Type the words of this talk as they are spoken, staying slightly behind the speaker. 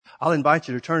I'll invite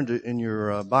you to turn in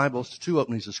your Bibles to two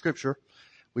openings of Scripture.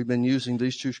 We've been using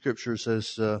these two Scriptures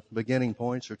as beginning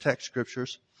points or text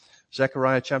Scriptures.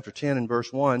 Zechariah chapter 10 and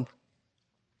verse 1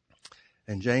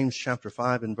 and James chapter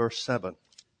 5 and verse 7.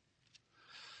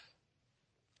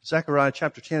 Zechariah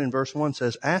chapter 10 and verse 1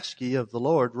 says, "Ask ye of the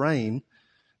Lord rain."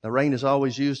 Now, rain is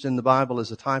always used in the Bible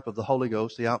as a type of the Holy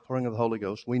Ghost, the outpouring of the Holy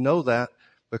Ghost. We know that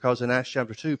because in Acts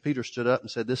chapter 2, Peter stood up and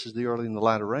said, "This is the early and the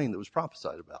latter rain that was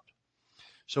prophesied about."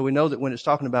 So we know that when it's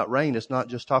talking about rain, it's not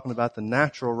just talking about the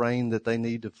natural rain that they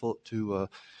need to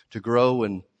grow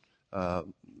and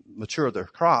mature their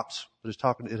crops, but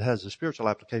it has a spiritual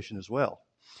application as well.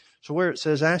 So where it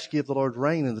says, "Ask ye of the Lord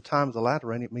rain in the time of the latter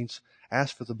rain," it means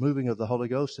ask for the moving of the Holy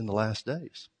Ghost in the last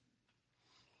days.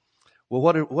 Well,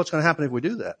 what's going to happen if we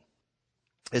do that?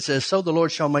 It says, "So the Lord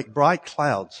shall make bright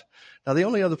clouds." Now, the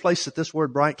only other place that this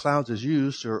word bright clouds is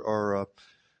used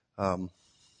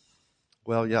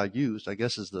used, I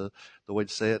guess is the way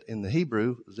to say it in the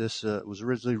Hebrew. This was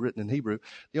originally written in Hebrew.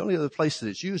 The only other place that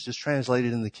it's used is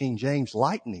translated in the King James,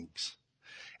 lightnings.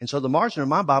 And so the margin of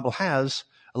my Bible has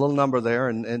a little number there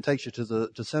and takes you to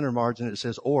the center margin. It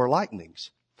says, "or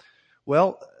lightnings."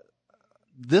 Well,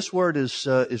 this word is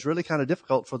really kind of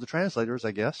difficult for the translators,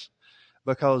 I guess,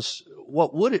 because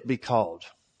what would it be called?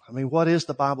 I mean, what is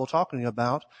the Bible talking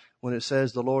about when it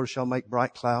says the Lord shall make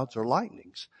bright clouds or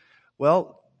lightnings?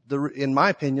 Well, in my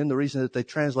opinion, the reason that they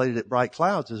translated it bright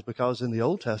clouds is because in the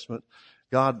Old Testament,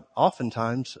 God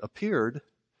oftentimes appeared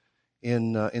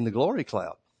in the glory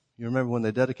cloud. You remember when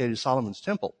they dedicated Solomon's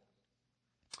temple.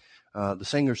 The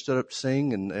singers stood up to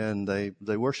sing and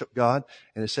they worshiped God,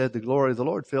 and it said the glory of the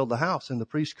Lord filled the house and the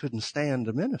priest couldn't stand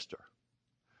to minister.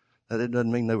 That it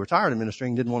doesn't mean they were tired of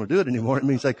ministering, didn't want to do it anymore. It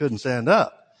means they couldn't stand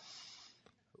up.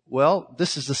 Well,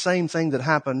 this is the same thing that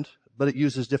happened, but it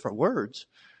uses different words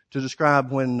to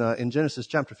describe when, in Genesis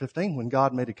chapter 15, when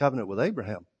God made a covenant with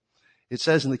Abraham. It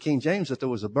says in the King James that there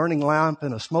was a burning lamp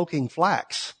and a smoking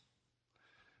flax.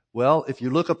 Well, if you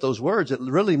look up those words, it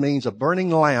really means a burning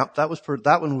lamp. That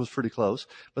one was pretty close.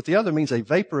 But the other means a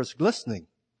vaporous glistening.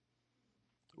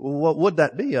 What would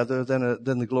that be other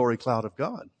than the glory cloud of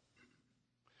God?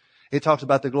 It talks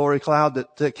about the glory cloud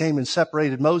that came and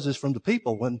separated Moses from the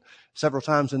people several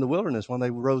times in the wilderness when they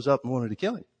rose up and wanted to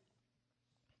kill him,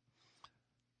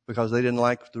 because they didn't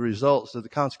like the results of the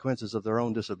consequences of their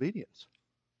own disobedience.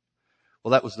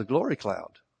 Well, that was the glory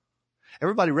cloud.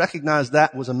 Everybody recognized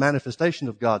that was a manifestation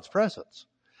of God's presence.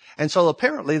 And so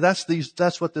apparently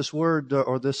that's what this word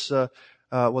what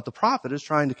the prophet is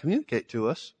trying to communicate to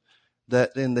us,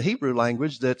 that in the Hebrew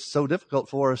language that's so difficult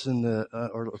for us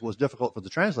or was difficult for the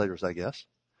translators, I guess,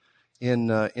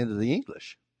 into the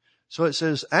English. So it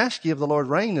says, "Ask ye of the Lord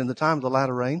rain in the time of the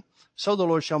latter rain, so the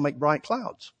Lord shall make bright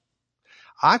clouds."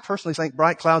 I personally think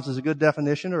bright clouds is a good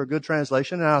definition or a good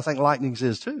translation, and I think lightnings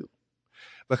is too.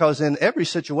 Because in every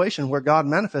situation where God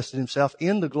manifested himself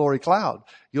in the glory cloud,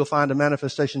 you'll find a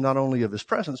manifestation not only of his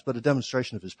presence, but a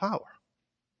demonstration of his power.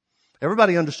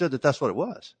 Everybody understood that that's what it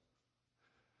was.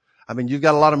 I mean, you've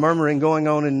got a lot of murmuring going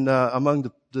on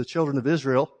among the children of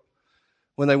Israel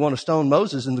when they want to stone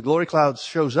Moses, and the glory cloud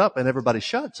shows up and everybody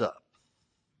shuts up.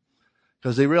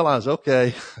 Because they realize,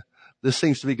 okay, this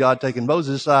seems to be God taking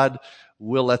Moses' side.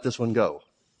 We'll let this one go.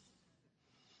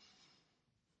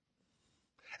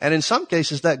 And in some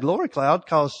cases, that glory cloud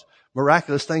caused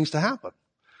miraculous things to happen.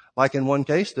 Like in one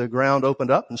case, the ground opened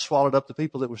up and swallowed up the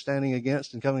people that were standing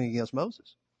against and coming against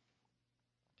Moses.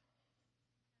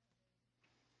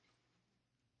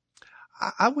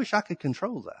 I wish I could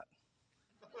control that.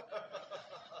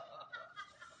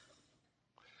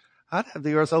 I'd have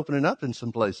the earth opening up in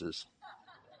some places.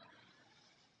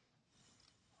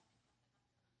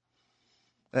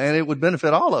 And it would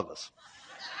benefit all of us.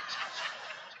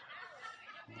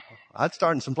 I'd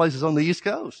start in some places on the East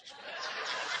Coast.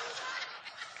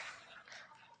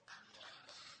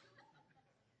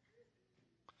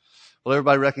 Well,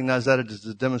 everybody recognized that as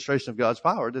a demonstration of God's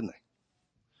power, didn't they?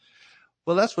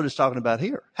 Well, that's what it's talking about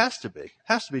here. Has to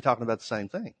be talking about the same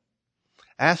thing.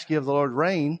 "Ask ye of the Lord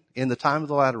rain in the time of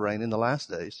the latter rain, in the last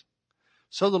days.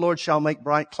 So the Lord shall make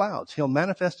bright clouds." He'll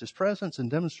manifest his presence and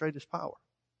demonstrate his power,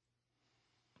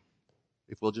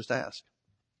 if we'll just ask.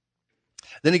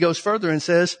 Then he goes further and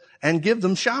says, "and give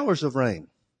them showers of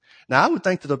rain." Now, I would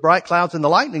think that the bright clouds and the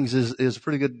lightnings is a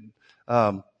pretty good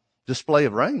display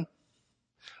of rain.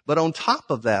 But on top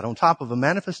of that, on top of a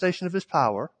manifestation of his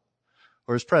power,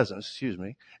 or his presence,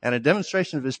 and a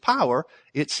demonstration of his power,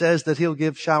 it says that he'll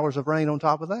give showers of rain on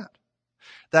top of that.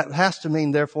 That has to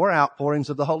mean, therefore, outpourings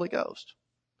of the Holy Ghost.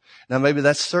 Now, maybe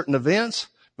that's certain events.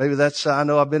 Maybe that's, I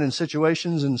know I've been in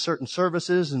situations in certain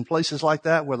services and places like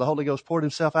that where the Holy Ghost poured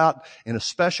himself out in a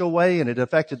special way and it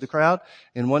affected the crowd.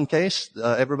 In one case,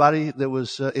 everybody that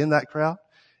was in that crowd,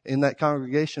 in that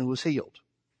congregation was healed.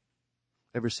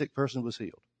 Every sick person was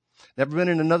healed. Never been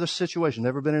in another situation,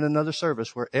 never been in another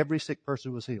service where every sick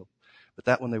person was healed. But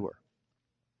that one they were.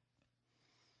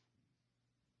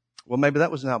 Well, maybe that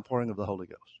was an outpouring of the Holy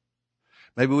Ghost.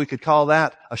 Maybe we could call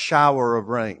that a shower of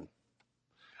rain.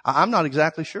 I'm not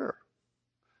exactly sure.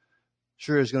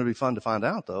 Sure is going to be fun to find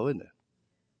out, though, isn't it?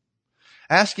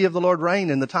 Ask ye of the Lord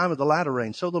rain in the time of the latter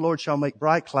rain. So the Lord shall make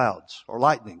bright clouds or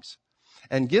lightnings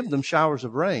and give them showers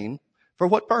of rain. For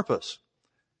what purpose?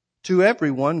 To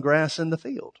everyone grass in the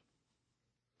field.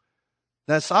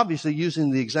 That's obviously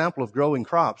using the example of growing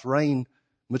crops, rain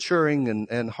maturing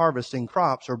and harvesting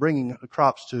crops or bringing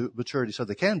crops to maturity so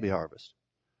they can be harvested.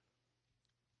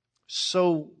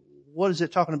 So what is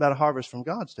it talking about a harvest from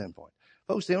God's standpoint?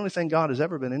 Folks, the only thing God has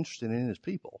ever been interested in is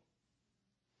people.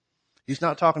 He's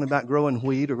not talking about growing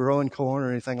wheat or growing corn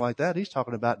or anything like that. He's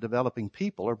talking about developing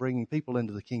people or bringing people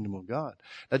into the kingdom of God.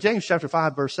 Now, James chapter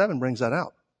 5, verse 7 brings that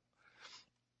out.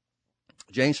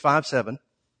 James 5:7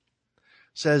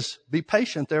 says, be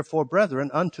patient, therefore,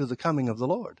 brethren, unto the coming of the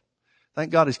Lord.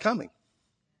 Thank God he's coming.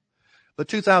 But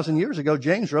 2,000 years ago,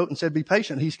 James wrote and said, be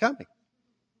patient, he's coming.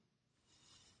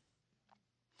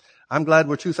 I'm glad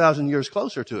we're 2,000 years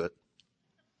closer to it.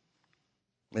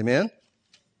 Amen?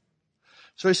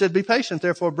 So he said, be patient,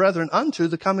 therefore, brethren, unto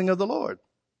the coming of the Lord.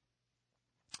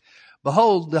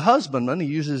 Behold, the husbandman, he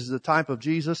uses the type of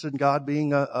Jesus and God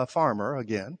being a farmer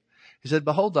again. He said,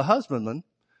 behold, the husbandman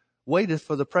waiteth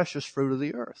for the precious fruit of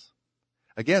the earth.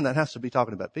 Again, that has to be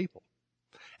talking about people.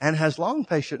 And has long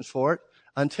patience for it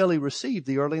until he receive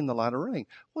the early and the latter rain.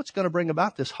 What's going to bring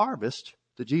about this harvest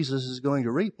that Jesus is going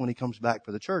to reap when he comes back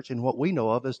for the church in what we know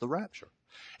of as the rapture?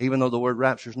 Even though the word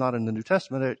rapture is not in the New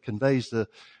Testament, it conveys the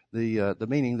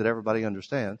meaning that everybody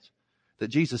understands, that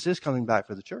Jesus is coming back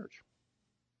for the church.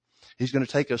 He's going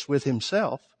to take us with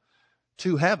himself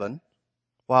to heaven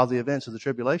while the events of the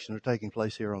tribulation are taking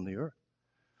place here on the earth.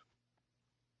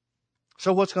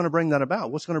 So what's going to bring that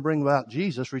about? What's going to bring about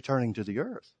Jesus returning to the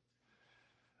earth?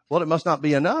 Well, it must not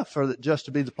be enough for just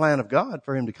to be the plan of God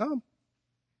for him to come.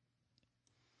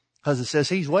 Because it says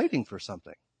he's waiting for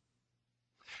something.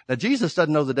 Now, Jesus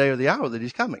doesn't know the day or the hour that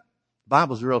he's coming. The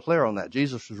Bible's real clear on that.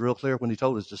 Jesus was real clear when he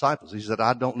told his disciples. He said,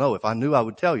 I don't know. If I knew, I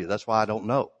would tell you. That's why I don't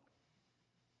know.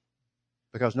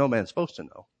 Because no man's supposed to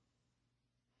know.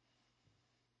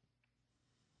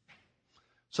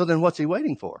 So then what's he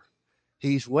waiting for?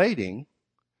 He's waiting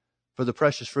for the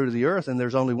precious fruit of the earth, and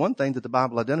there's only one thing that the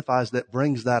Bible identifies that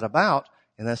brings that about,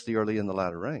 and that's the early and the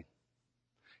latter rain.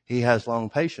 He has long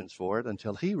patience for it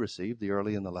until he received the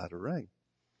early and the latter rain.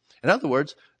 In other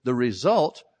words, the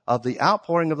result of the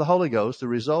outpouring of the Holy Ghost, the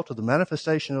result of the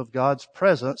manifestation of God's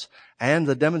presence and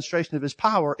the demonstration of his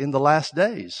power in the last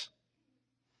days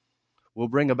will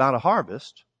bring about a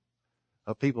harvest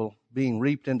of people being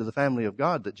reaped into the family of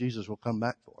God that Jesus will come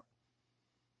back for.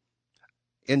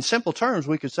 In simple terms,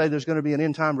 we could say there's going to be an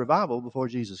end-time revival before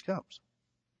Jesus comes.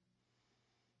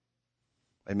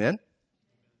 Amen?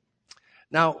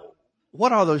 Now,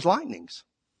 what are those lightnings?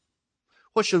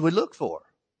 What should we look for?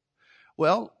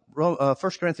 Well, 1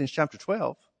 Corinthians chapter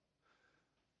 12,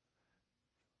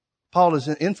 Paul is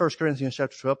in 1 Corinthians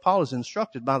chapter 12, Paul is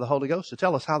instructed by the Holy Ghost to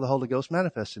tell us how the Holy Ghost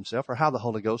manifests himself or how the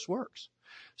Holy Ghost works.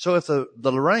 So if the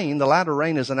latter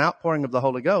rain is an outpouring of the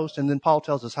Holy Ghost, and then Paul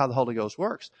tells us how the Holy Ghost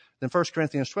works, then 1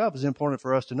 Corinthians 12 is important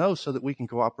for us to know so that we can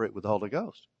cooperate with the Holy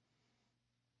Ghost.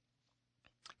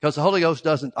 Because the Holy Ghost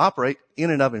doesn't operate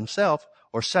in and of himself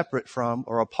or separate from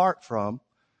or apart from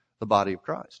the body of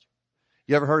Christ.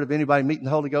 You ever heard of anybody meeting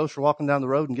the Holy Ghost or walking down the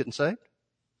road and getting saved?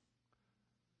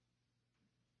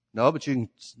 No, but you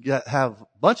can have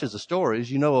bunches of stories.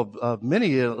 You know of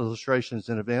many illustrations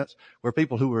and events where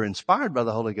people who were inspired by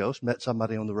the Holy Ghost met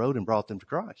somebody on the road and brought them to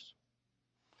Christ.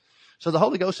 So the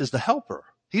Holy Ghost is the helper.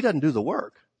 He doesn't do the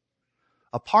work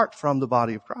apart from the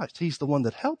body of Christ. He's the one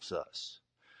that helps us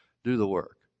do the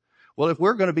work. Well, if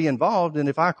we're going to be involved and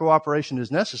if our cooperation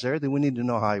is necessary, then we need to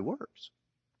know how he works.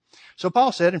 So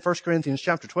Paul said in 1 Corinthians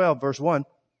chapter 12, verse 1,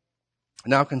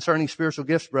 now concerning spiritual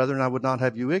gifts, brethren, I would not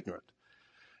have you ignorant.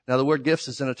 Now, the word gifts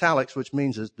is in italics, which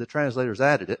means the translators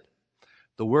added it.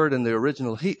 The word in the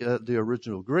original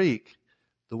Greek,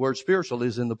 the word spiritual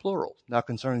is in the plural. Now,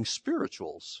 concerning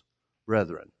spirituals,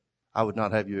 brethren, I would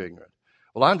not have you ignorant.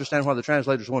 Well, I understand why the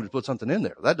translators wanted to put something in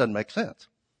there. That doesn't make sense.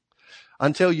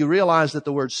 Until you realize that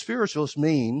the word spirituals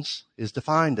is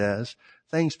defined as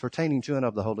things pertaining to and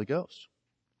of the Holy Ghost.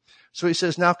 So he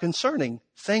says, now concerning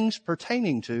things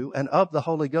pertaining to and of the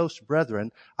Holy Ghost,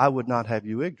 brethren, I would not have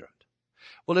you ignorant.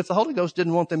 Well, if the Holy Ghost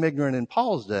didn't want them ignorant in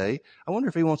Paul's day, I wonder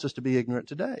if he wants us to be ignorant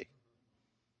today.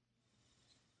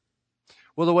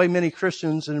 Well, the way many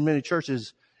Christians and many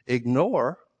churches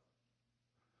ignore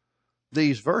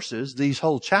these verses, these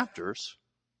whole chapters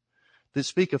that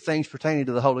speak of things pertaining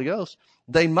to the Holy Ghost,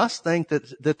 they must think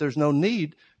that there's no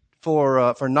need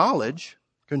for knowledge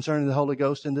concerning the Holy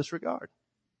Ghost in this regard.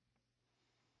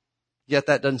 Yet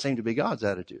that doesn't seem to be God's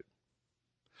attitude.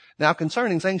 Now,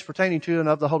 concerning things pertaining to and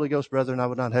of the Holy Ghost, brethren, I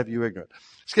would not have you ignorant.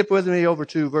 Skip with me over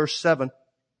to verse 7.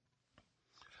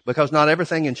 Because not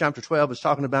everything in chapter 12 is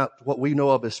talking about what we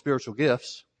know of as spiritual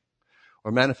gifts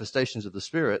or manifestations of the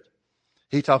Spirit.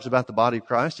 He talks about the body of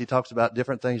Christ. He talks about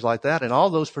different things like that. And all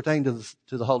those pertain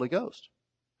to the Holy Ghost.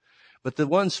 But the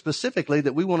ones specifically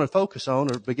that we want to focus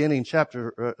on are beginning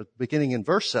in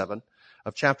verse 7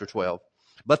 of chapter 12.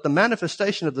 But the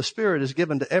manifestation of the Spirit is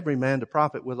given to every man to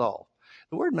profit withal.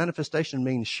 The word manifestation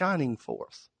means shining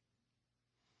forth.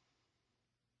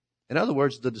 In other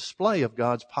words, the display of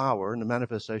God's power and the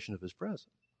manifestation of His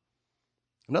presence.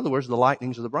 In other words, the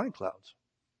lightnings or the bright clouds.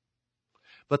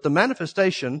 But the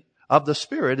manifestation of the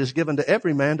Spirit is given to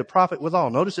every man to profit withal.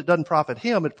 Notice it doesn't profit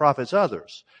him, it profits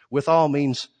others. Withal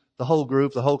means the whole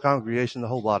group, the whole congregation, the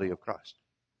whole body of Christ.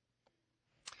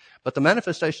 But the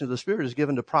manifestation of the Spirit is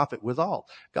given to profit withal.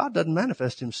 God doesn't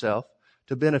manifest Himself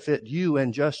to benefit you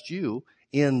and just you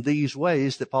in these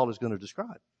ways that Paul is going to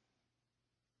describe.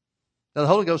 Now, the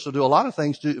Holy Ghost will do a lot of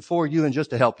things for you and just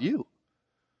to help you.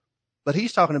 But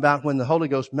he's talking about when the Holy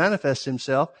Ghost manifests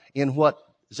Himself in what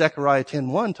Zechariah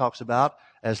 10:1 talks about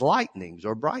as lightnings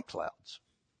or bright clouds.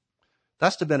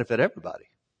 That's to benefit everybody.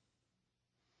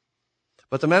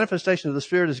 But the manifestation of the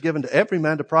Spirit is given to every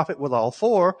man to profit withal.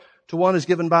 For to one is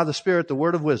given by the Spirit the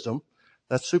word of wisdom.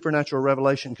 That's supernatural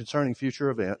revelation concerning future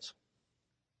events.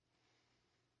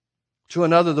 To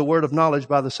another, the word of knowledge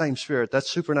by the same Spirit. That's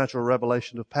supernatural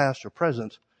revelation of past or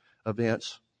present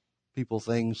events, people,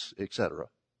 things, etc.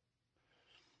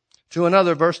 To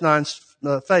another, verse 9,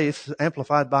 faith,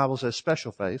 Amplified Bible says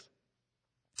special faith.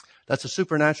 That's a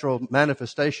supernatural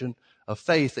manifestation of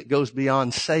faith that goes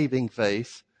beyond saving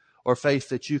faith or faith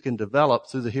that you can develop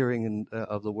through the hearing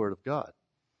of the Word of God.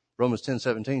 Romans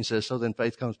 10:17 says, so then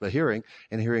faith comes by hearing,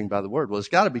 and hearing by the Word. Well, it's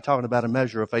got to be talking about a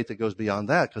measure of faith that goes beyond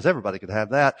that, because everybody could have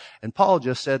that. And Paul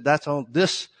just said that's on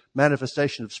this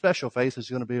manifestation of special faith is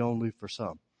going to be only for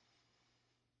some.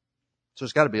 So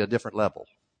it's got to be a different level.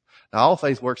 Now, all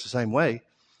faith works the same way.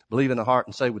 Believe in the heart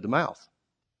and say with the mouth.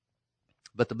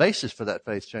 But the basis for that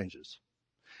faith changes.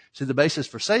 See, the basis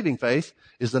for saving faith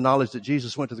is the knowledge that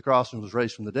Jesus went to the cross and was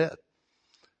raised from the dead.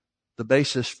 The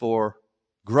basis for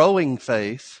growing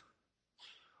faith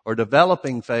or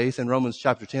developing faith in Romans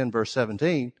chapter 10, verse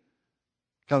 17,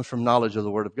 comes from knowledge of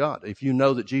the Word of God. If you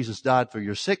know that Jesus died for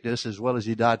your sickness as well as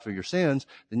He died for your sins,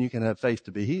 then you can have faith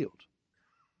to be healed.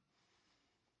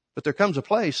 But there comes a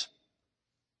place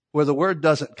where the Word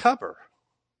doesn't cover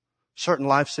certain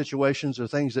life situations or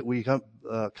things that we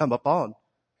come upon.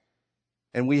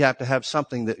 And we have to have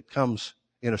something that comes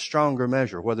in a stronger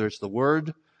measure, whether it's the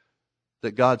Word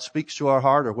that God speaks to our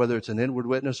heart or whether it's an inward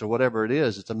witness or whatever it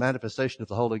is. It's a manifestation of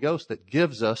the Holy Ghost that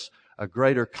gives us a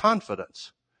greater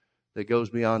confidence that goes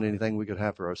beyond anything we could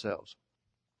have for ourselves.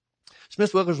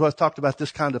 Smith Wigglesworth talked about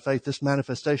this kind of faith, this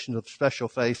manifestation of special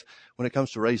faith when it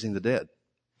comes to raising the dead.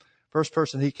 First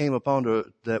person he came upon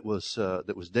that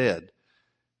was dead,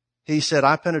 he said,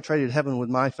 I penetrated heaven with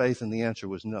my faith, and the answer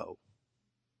was no.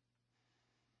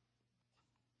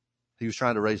 He was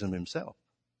trying to raise him himself.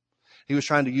 He was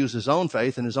trying to use his own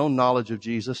faith and his own knowledge of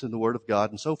Jesus and the Word of God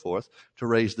and so forth to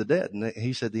raise the dead. And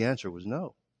he said the answer was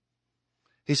no.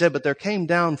 He said, but there came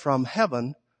down from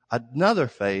heaven another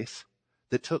faith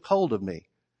that took hold of me.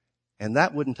 And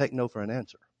that wouldn't take no for an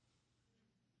answer.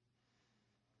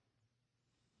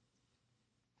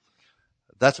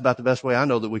 That's about the best way I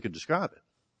know that we could describe it.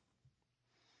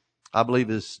 I believe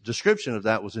his description of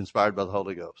that was inspired by the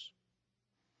Holy Ghost.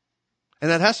 And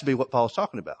that has to be what Paul's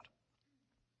talking about.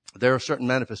 There are certain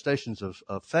manifestations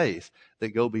of faith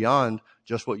that go beyond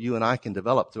just what you and I can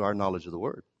develop through our knowledge of the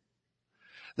Word.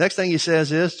 Next thing he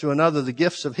says is, to another, the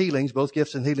gifts of healings, both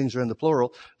gifts and healings are in the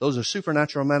plural. Those are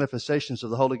supernatural manifestations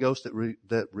of the Holy Ghost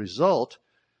that result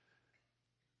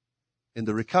in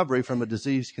the recovery from a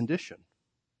diseased condition.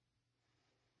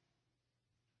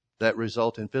 That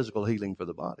result in physical healing for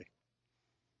the body.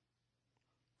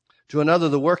 To another,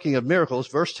 the working of miracles.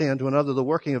 Verse 10, to another, the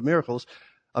working of miracles.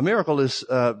 A miracle is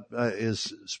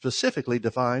specifically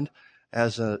defined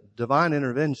as a divine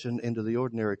intervention into the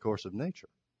ordinary course of nature.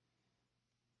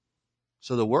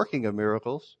 So the working of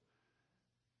miracles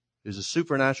is a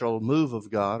supernatural move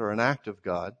of God or an act of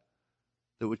God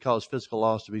that would cause physical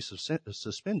laws to be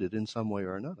suspended in some way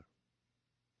or another.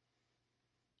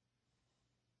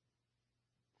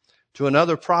 To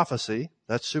another, prophecy,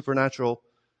 that's supernatural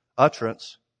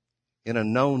utterance in a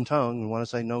known tongue. And when I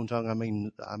say known tongue, I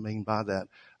mean by that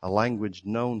a language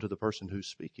known to the person who's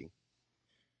speaking.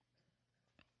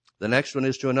 The next one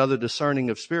is to another, discerning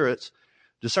of spirits.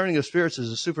 Discerning of spirits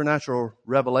is a supernatural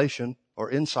revelation or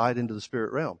insight into the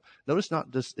spirit realm. Notice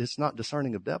it's not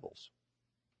discerning of devils.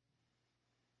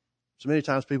 So many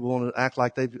times people want to act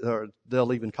like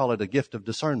they'll even call it a gift of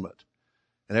discernment,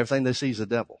 and everything they see is a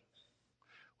devil.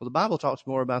 Well, the Bible talks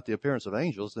more about the appearance of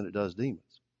angels than it does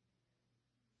demons.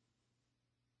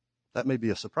 That may be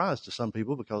a surprise to some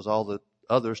people because all that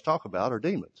others talk about are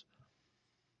demons.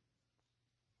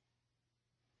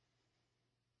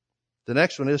 The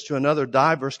next one is to another,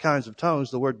 diverse kinds of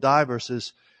tongues. The word diverse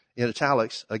is in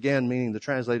italics, again, meaning the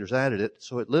translators added it.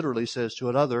 So it literally says to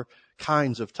another,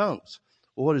 kinds of tongues.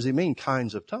 Well, what does he mean,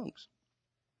 kinds of tongues?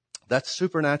 That's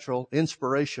supernatural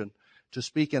inspiration to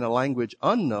speak in a language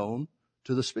unknown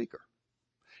to the speaker.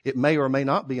 It may or may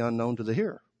not be unknown to the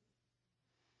hearer.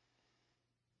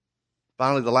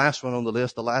 Finally, the last one on the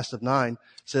list, the last of 9,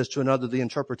 says to another, the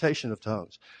interpretation of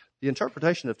tongues. The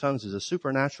interpretation of tongues is a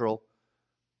supernatural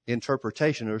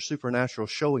interpretation or supernatural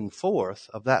showing forth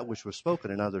of that which was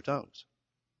spoken in other tongues.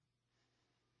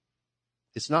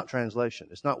 It's not translation.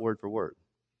 It's not word for word.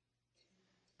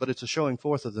 But it's a showing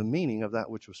forth of the meaning of that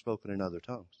which was spoken in other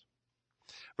tongues.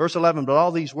 Verse 11, but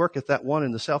all these worketh that one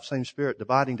in the selfsame Spirit,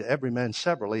 dividing to every man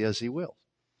severally as he will.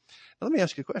 Now let me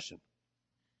ask you a question.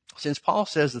 Since Paul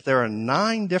says that there are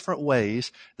 9 different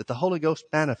ways that the Holy Ghost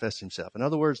manifests himself. In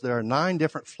other words, there are 9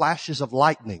 different flashes of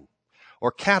lightning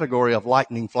or category of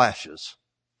lightning flashes.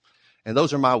 And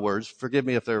those are my words. Forgive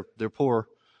me if they're poor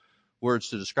words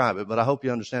to describe it, but I hope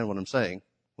you understand what I'm saying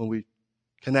when we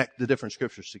connect the different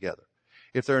scriptures together.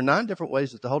 If there are 9 different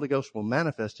ways that the Holy Ghost will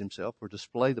manifest himself or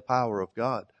display the power of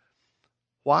God,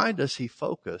 why does he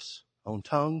focus on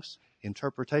tongues,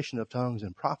 interpretation of tongues,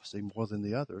 and prophecy more than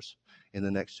the others in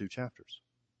the next 2 chapters?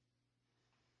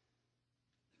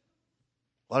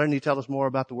 Why didn't he tell us more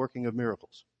about the working of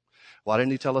miracles? Why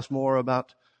didn't he tell us more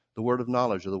about the word of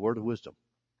knowledge or the word of wisdom?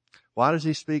 Why does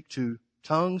he speak to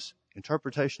tongues,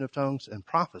 interpretation of tongues, and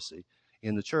prophecy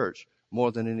in the church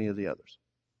more than any of the others?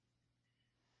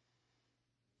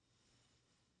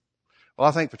 Well,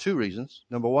 I think for 2 reasons.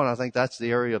 Number one, I think that's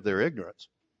the area of their ignorance.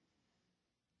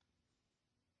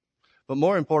 But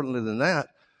more importantly than that,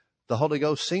 the Holy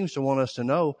Ghost seems to want us to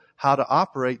know how to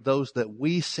operate those that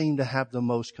we seem to have the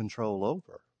most control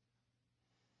over.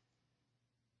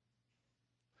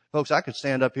 Folks, I could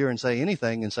stand up here and say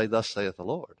anything and say, thus saith the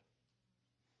Lord.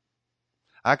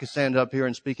 I could stand up here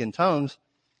and speak in tongues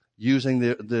using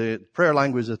the prayer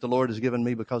language that the Lord has given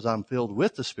me because I'm filled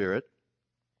with the Spirit,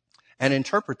 and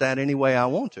interpret that any way I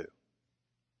want to.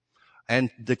 And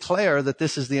declare that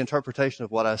this is the interpretation of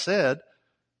what I said,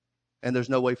 and there's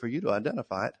no way for you to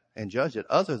identify it and judge it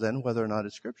other than whether or not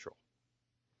it's scriptural.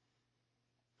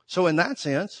 So in that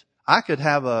sense, I could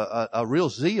have a real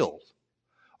zeal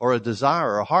or a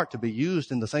desire or a heart to be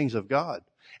used in the things of God.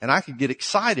 And I could get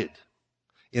excited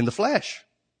in the flesh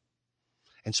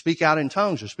and speak out in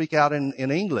tongues or speak out in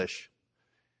English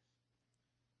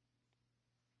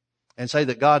and say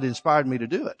that God inspired me to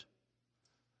do it.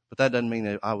 But that doesn't mean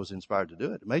that I was inspired to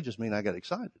do it. It may just mean I got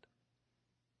excited.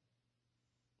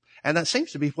 And that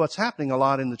seems to be what's happening a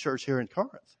lot in the church here in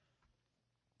Corinth.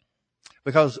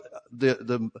 Because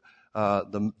the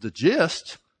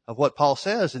gist of what Paul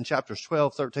says in chapters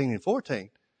 12, 13, and 14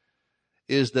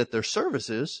 is that their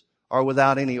services are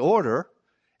without any order,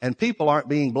 and people aren't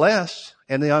being blessed,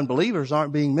 and the unbelievers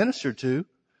aren't being ministered to,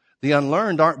 the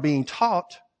unlearned aren't being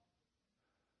taught,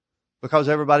 because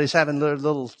everybody's having their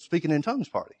little speaking in tongues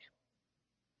party.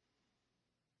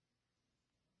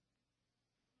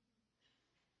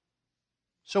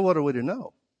 So what are we to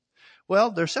know?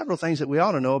 Well, there are several things that we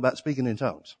ought to know about speaking in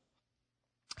tongues.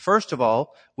 First of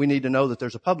all, we need to know that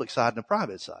there's a public side and a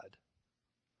private side.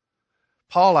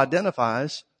 Paul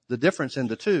identifies the difference in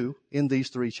the two in these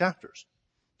 3 chapters.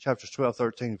 Chapters 12,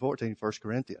 13, 14, 1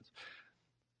 Corinthians.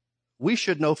 We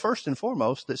should know first and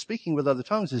foremost that speaking with other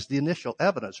tongues is the initial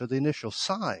evidence or the initial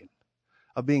sign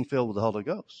of being filled with the Holy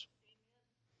Ghost.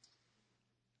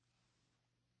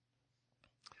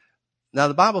 Now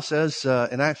the Bible says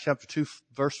in Acts chapter 2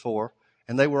 verse 4,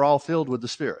 and they were all filled with the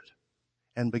Spirit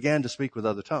and began to speak with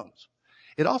other tongues.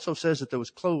 It also says that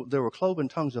there were cloven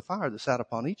tongues of fire that sat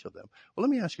upon each of them. Well,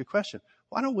 let me ask you a question.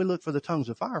 Why don't we look for the tongues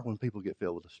of fire when people get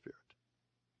filled with the Spirit?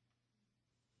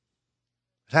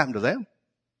 It happened to them.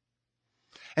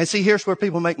 And see, here's where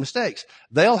people make mistakes.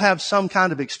 They'll have some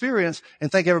kind of experience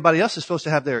and think everybody else is supposed to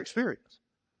have their experience.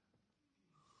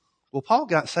 Well, Paul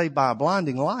got saved by a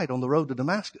blinding light on the road to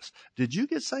Damascus. Did you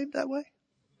get saved that way?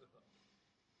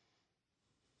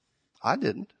 I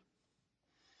didn't.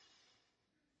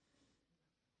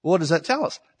 What does that tell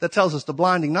us? That tells us the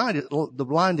blinding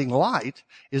light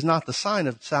is not the sign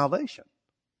of salvation.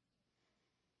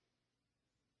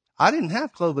 I didn't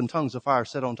have cloven tongues of fire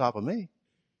set on top of me.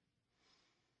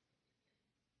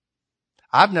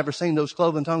 I've never seen those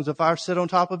cloven tongues of fire sit on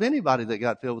top of anybody that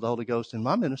got filled with the Holy Ghost in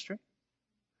my ministry.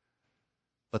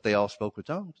 But they all spoke with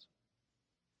tongues.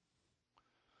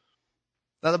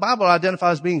 Now the Bible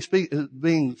identifies being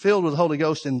filled with the Holy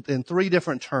Ghost in 3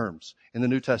 different terms in the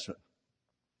New Testament.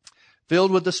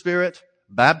 Filled with the Spirit,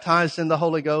 baptized in the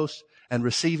Holy Ghost, and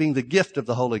receiving the gift of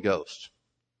the Holy Ghost.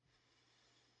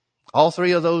 All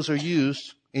 3 of those are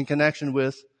used in connection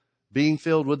with being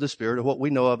filled with the Spirit, or what we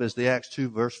know of as the Acts 2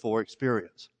 verse 4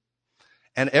 experience.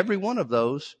 And every one of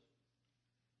those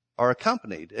are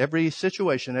accompanied. Every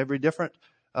situation, every different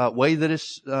way that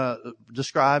it's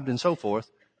described and so forth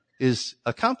is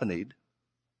accompanied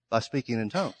by speaking in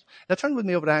tongues. Now turn with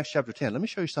me over to Acts chapter 10. Let me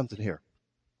show you something here.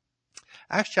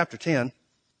 Acts chapter 10.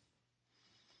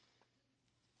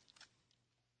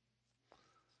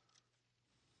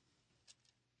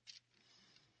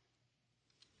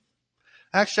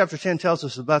 Acts chapter 10 tells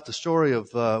us about the story of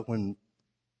when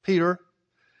Peter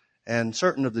and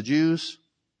certain of the Jews,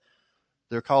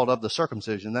 they're called of the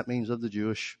circumcision, that means of the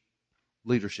Jewish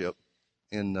leadership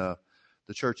in the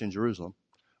church in Jerusalem,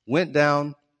 went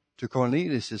down to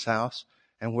Cornelius' house,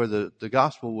 and where the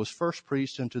gospel was first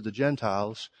preached unto the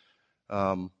Gentiles.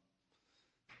 Well,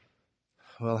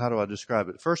 how do I describe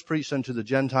it? First preached unto the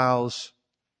Gentiles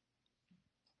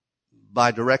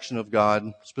by direction of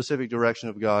God, specific direction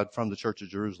of God from the church of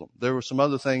Jerusalem. There were some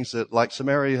other things that, like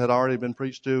Samaria, had already been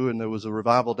preached to, and there was a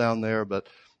revival down there, but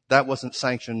that wasn't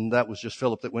sanctioned. That was just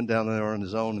Philip that went down there on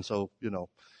his own. And so,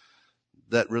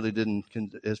 that really didn't,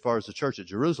 as far as the church at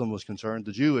Jerusalem was concerned,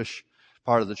 the Jewish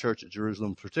part of the church at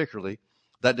Jerusalem particularly,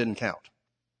 that didn't count.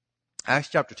 Acts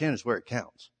chapter 10 is where it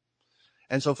counts.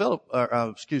 And so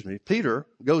Peter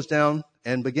goes down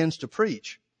and begins to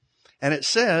preach. And it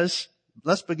says,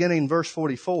 let's begin in verse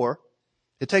 44.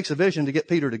 It takes a vision to get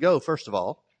Peter to go, first of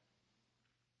all.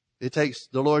 It takes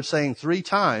the Lord saying 3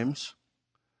 times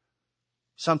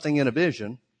something in a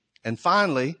vision. And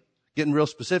finally, getting real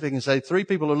specific and say, 3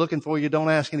 people are looking for you. Don't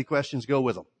ask any questions. Go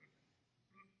with them.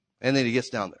 And then he gets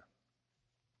down there.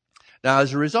 Now,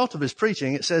 as a result of his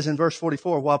preaching, it says in verse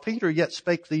 44, while Peter yet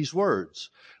spake these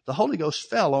words, the Holy Ghost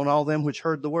fell on all them which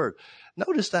heard the word.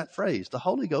 Notice that phrase, the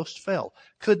Holy Ghost fell.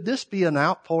 Could this be an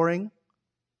outpouring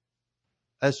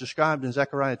as described in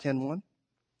Zechariah 10:1?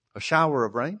 A shower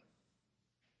of rain?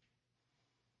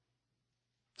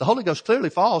 The Holy Ghost clearly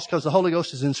falls because the Holy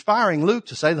Ghost is inspiring Luke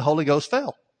to say the Holy Ghost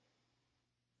fell.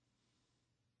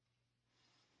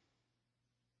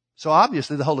 So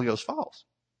obviously the Holy Ghost falls.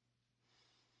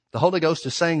 The Holy Ghost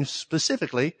is saying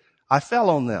specifically, I fell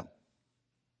on them.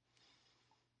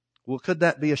 Well, could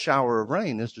that be a shower of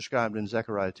rain as described in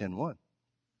Zechariah 10:1?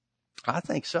 I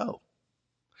think so.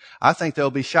 I think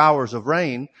there'll be showers of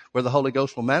rain where the Holy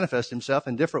Ghost will manifest himself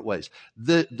in different ways.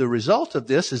 The result of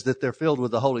this is that they're filled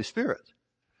with the Holy Spirit.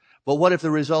 But what if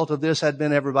the result of this had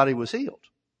been everybody was healed?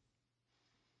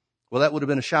 Well, that would have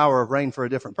been a shower of rain for a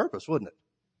different purpose, wouldn't it?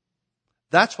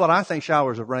 That's what I think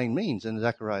showers of rain means in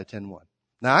Zechariah 10:1.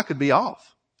 Now, I could be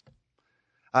off.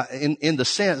 In the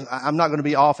sense, I'm not going to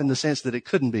be off in the sense that it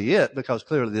couldn't be it, because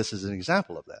clearly this is an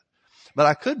example of that. But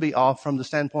I could be off from the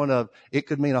standpoint of it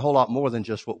could mean a whole lot more than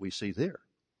just what we see there.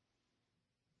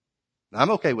 Now,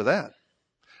 I'm okay with that.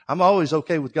 I'm always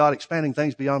okay with God expanding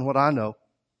things beyond what I know.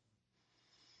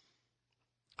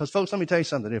 Because folks, let me tell you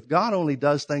something. If God only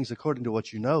does things according to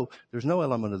what you know, there's no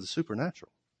element of the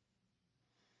supernatural.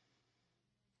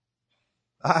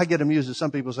 I get amused at some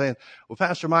people saying, well,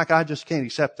 Pastor Mike, I just can't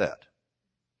accept that.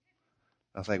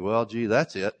 I think, well, gee,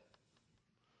 that's it.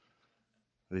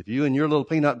 If you and your little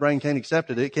peanut brain can't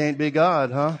accept it, it can't be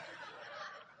God, huh?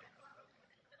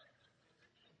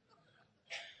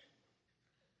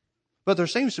 But there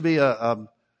seems to be an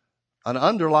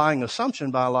underlying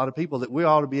assumption by a lot of people that we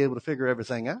ought to be able to figure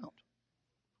everything out.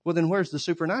 Well, then where's the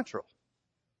supernatural?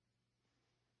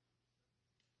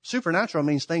 Supernatural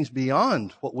means things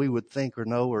beyond what we would think or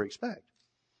know or expect.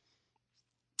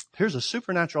 Here's a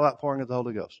supernatural outpouring of the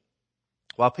Holy Ghost.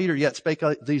 While Peter yet spake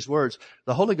these words,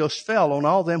 the Holy Ghost fell on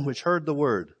all them which heard the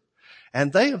word.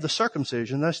 And they of the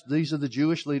circumcision, these are the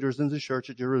Jewish leaders in the church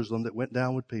at Jerusalem that went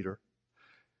down with Peter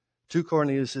to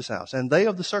Cornelius' house. And they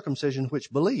of the circumcision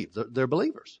which believed, they're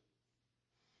believers.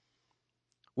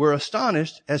 were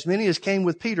astonished, as many as came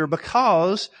with Peter,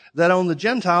 because that on the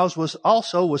Gentiles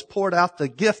was poured out the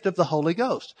gift of the Holy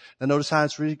Ghost. Now notice how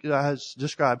it's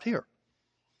described here.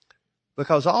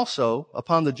 Because also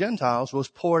upon the Gentiles was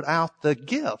poured out the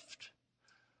gift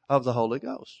of the Holy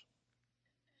Ghost.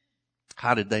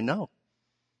 How did they know?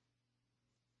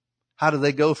 How did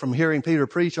they go from hearing Peter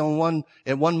preach at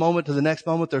one moment to the next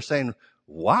moment? They're saying,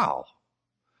 wow,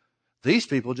 these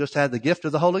people just had the gift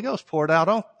of the Holy Ghost poured out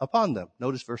upon them.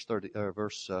 Notice verse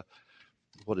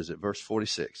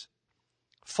 46.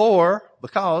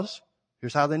 Because,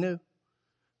 here's how they knew.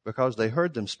 Because they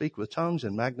heard them speak with tongues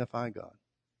and magnify God.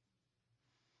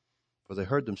 For they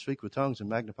heard them speak with tongues and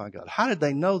magnify God. How did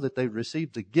they know that they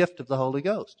received the gift of the Holy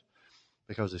Ghost?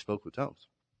 Because they spoke with tongues.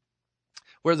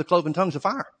 Where are the cloven tongues of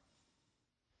fire?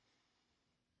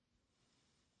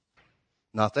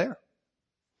 Not there.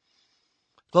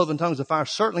 Cloven tongues of fire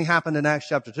certainly happened in Acts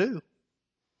chapter 2,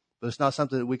 but it's not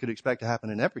something that we could expect to happen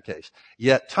in every case.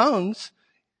 Yet tongues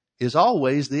is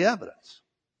always the evidence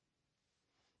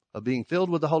of being filled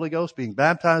with the Holy Ghost, being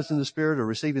baptized in the Spirit, or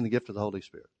receiving the gift of the Holy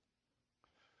Spirit.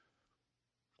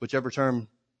 Whichever term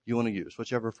you want to use,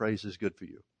 whichever phrase is good for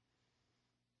you.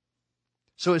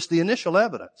 So it's the initial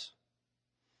evidence.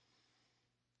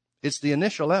 It's the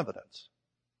initial evidence.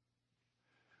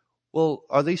 Well,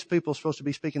 are these people supposed to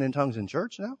be speaking in tongues in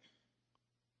church now?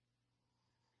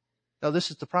 No,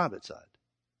 this is the private side.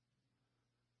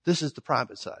 This is the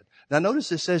private side. Now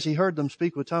notice it says he heard them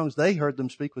speak with tongues. They heard them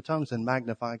speak with tongues and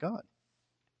magnify God.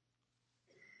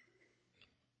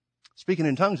 Speaking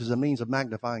in tongues is a means of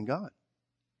magnifying God.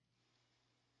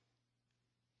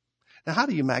 Now how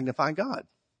do you magnify God?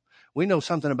 We know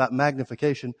something about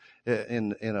magnification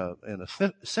in a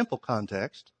simple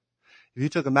context. If you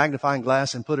took a magnifying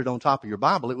glass and put it on top of your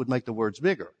Bible, it would make the words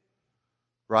bigger.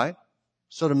 Right?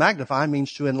 So to magnify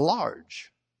means to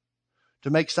enlarge. To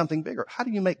make something bigger. How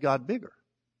do you make God bigger?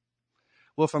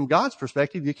 Well, from God's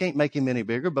perspective, you can't make him any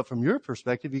bigger, but from your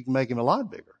perspective, you can make him a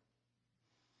lot bigger.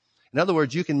 In other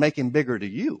words, you can make him bigger to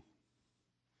you.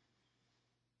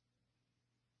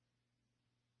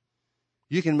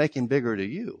 You can make him bigger to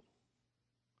you.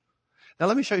 Now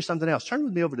let me show you something else. Turn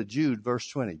with me over to Jude, verse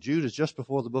 20. Jude is just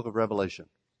before the book of Revelation.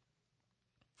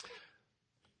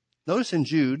 Notice in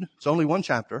Jude, it's only one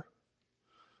chapter.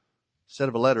 Instead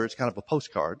of a letter, it's kind of a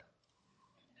postcard.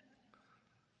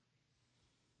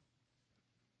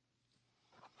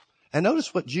 And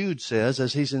notice what Jude says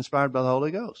as he's inspired by the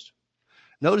Holy Ghost.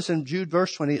 Notice in Jude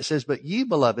verse 20, it says, "But ye,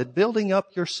 beloved, building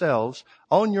up yourselves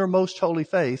on your most holy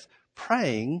faith,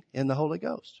 praying in the Holy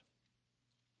Ghost."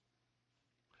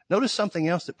 Notice something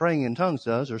else that praying in tongues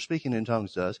does, or speaking in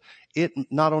tongues does. It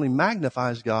not only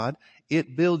magnifies God,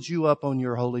 it builds you up on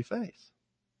your holy faith.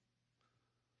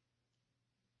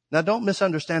 Now don't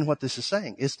misunderstand what this is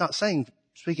saying. It's not saying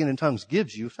speaking in tongues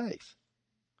gives you faith.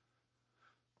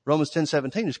 Romans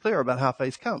 10:17 is clear about how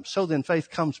faith comes. So then faith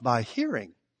comes by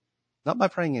hearing, not by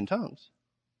praying in tongues.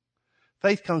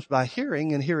 Faith comes by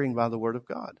hearing, and hearing by the Word of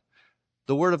God.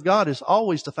 The Word of God is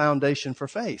always the foundation for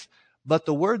faith. But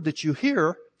the word that you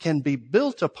hear can be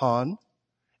built upon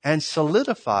and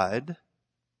solidified.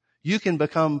 You can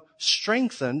become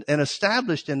strengthened and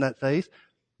established in that faith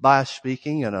by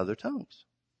speaking in other tongues.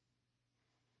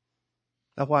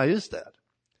 Now, why is that?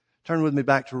 Turn with me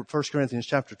back to 1 Corinthians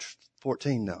chapter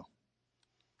 14 now.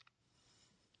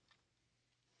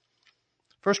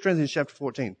 1 Corinthians chapter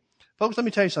 14. Folks, let me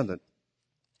tell you something.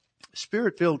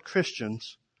 Spirit-filled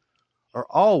Christians are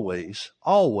always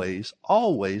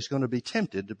going to be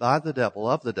tempted by the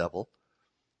devil,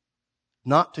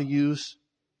 not to use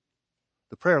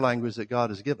the prayer language that God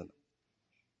has given them.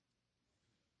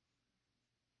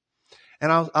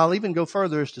 And I'll even go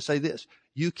further as to say this.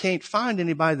 You can't find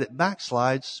anybody that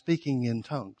backslides speaking in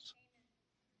tongues.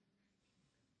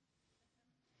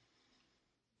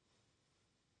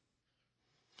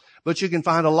 But you can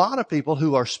find a lot of people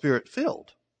who are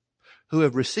Spirit-filled, who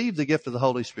have received the gift of the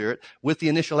Holy Spirit with the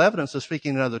initial evidence of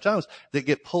speaking in other tongues, that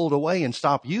get pulled away and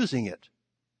stop using it.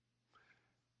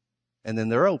 And then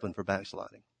they're open for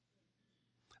backsliding.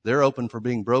 They're open for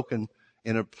being broken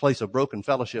in a place of broken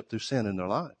fellowship through sin in their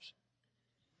lives.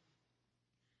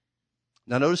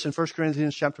 Now notice in 1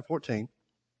 Corinthians chapter 14,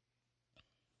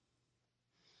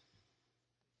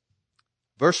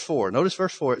 verse 4. Notice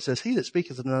verse 4. It says, "He that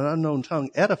speaketh in an unknown tongue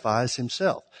edifies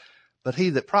himself, but he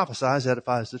that prophesies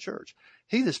edifies the church."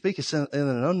 He that speaketh in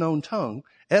an unknown tongue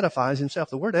edifies himself.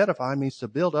 The word edify means to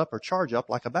build up or charge up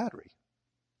like a battery.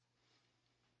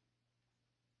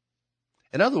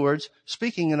 In other words,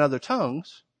 speaking in other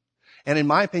tongues, and in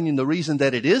my opinion, the reason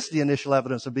that it is the initial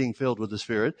evidence of being filled with the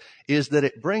Spirit is that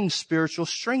it brings spiritual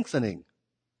strengthening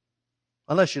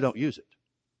unless you don't use it.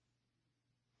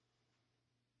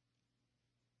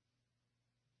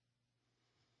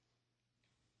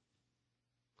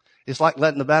 It's like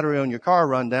letting the battery on your car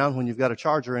run down when you've got a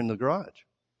charger in the garage.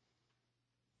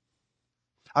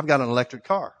 I've got an electric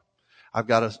car. I've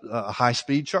got a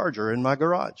high-speed charger in my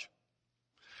garage.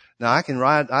 Now I can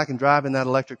drive in that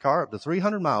electric car up to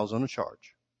 300 miles on a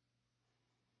charge.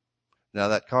 Now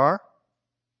that car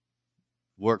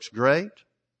works great.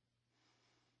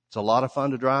 It's a lot of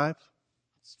fun to drive.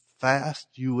 It's fast.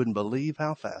 You wouldn't believe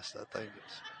how fast that thing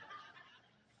is.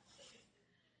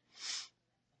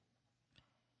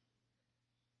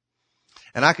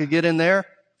 And I could get in there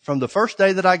from the first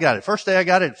day that I got it. First day I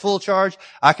got it full charge,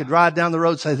 I could ride down the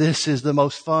road and say, this is the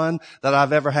most fun that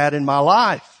I've ever had in my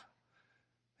life.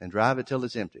 And drive it till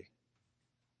it's empty.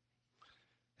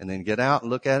 And then get out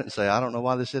and look at it and say, I don't know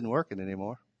why this isn't working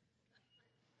anymore.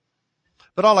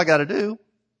 But all I got to do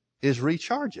is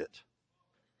recharge it.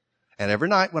 And every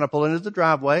night when I pull into the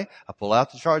driveway, I pull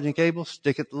out the charging cable,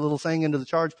 stick the little thing into the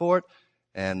charge port,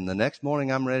 and the next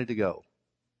morning I'm ready to go.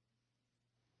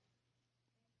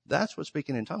 That's what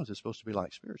speaking in tongues is supposed to be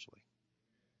like spiritually.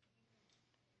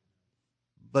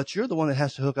 But you're the one that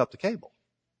has to hook up the cable.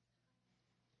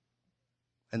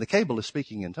 And the cable is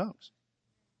speaking in tongues.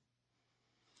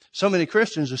 So many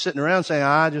Christians are sitting around saying,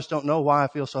 I just don't know why I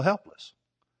feel so helpless.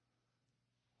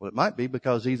 Well, it might be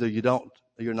because either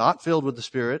you're not filled with the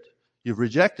Spirit, you've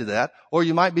rejected that, or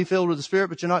you might be filled with the Spirit,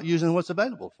 but you're not using what's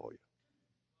available for you.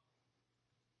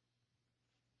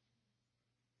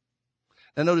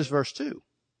 Now notice verse 2.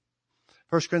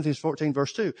 1 Corinthians 14,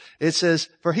 verse 2. It says,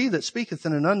 for he that speaketh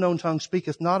in an unknown tongue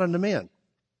speaketh not unto men.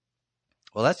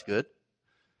 Well, that's good.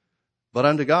 But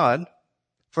unto God.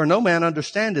 For no man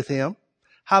understandeth him.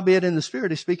 Howbeit in the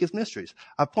Spirit he speaketh mysteries.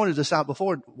 I've pointed this out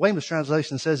before. Weymouth's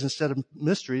translation says instead of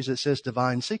mysteries, it says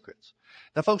divine secrets.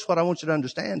 Now, folks, what I want you to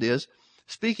understand is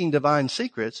speaking divine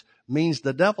secrets means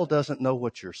the devil doesn't know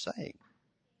what you're saying.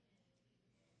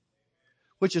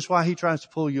 Which is why he tries to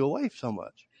pull you away so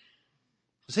much.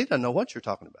 Because he doesn't know what you're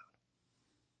talking about.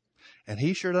 And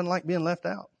he sure doesn't like being left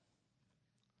out.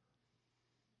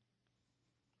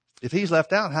 If he's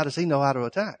left out, how does he know how to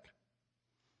attack?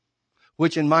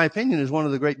 Which, in my opinion, is one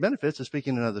of the great benefits of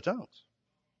speaking in other tongues.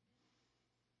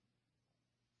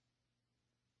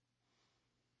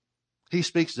 He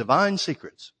speaks divine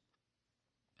secrets.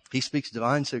 He speaks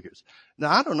divine secrets.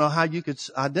 Now, I don't know how you could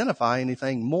identify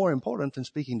anything more important than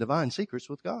speaking divine secrets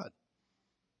with God.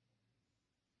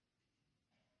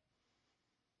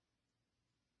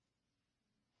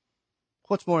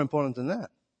 What's more important than that?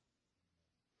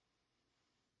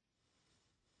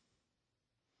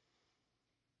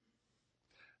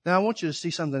 Now, I want you to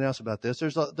see something else about this.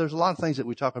 There's a lot of things that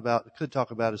we could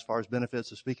talk about as far as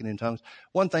benefits of speaking in tongues.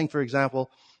 One thing, for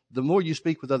example, the more you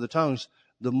speak with other tongues,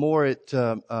 the more it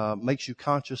makes you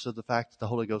conscious of the fact that the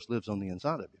Holy Ghost lives on the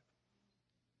inside of you.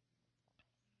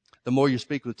 The more you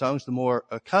speak with tongues, the more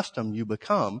accustomed you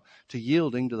become to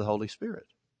yielding to the Holy Spirit.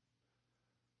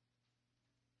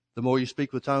 The more you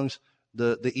speak with tongues,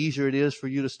 the easier it is for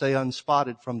you to stay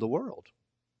unspotted from the world.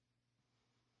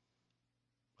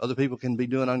 Other people can be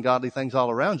doing ungodly things all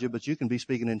around you, but you can be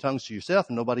speaking in tongues to yourself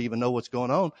and nobody even know what's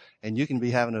going on, and you can be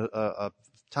having a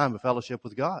time of fellowship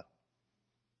with God.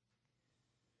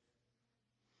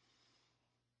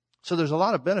 So there's a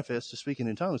lot of benefits to speaking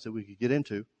in tongues that we could get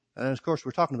into. And of course,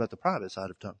 we're talking about the private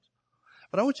side of tongues.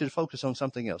 But I want you to focus on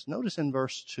something else. Notice in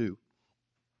verse 2.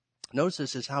 Notice it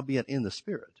says, howbeit in the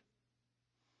Spirit.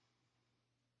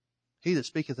 He that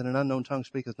speaketh in an unknown tongue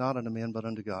speaketh not unto men, but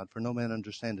unto God, for no man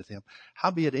understandeth him.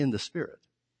 Howbeit in the Spirit,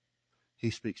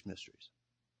 he speaks mysteries.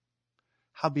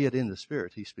 Howbeit in the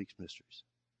Spirit, he speaks mysteries.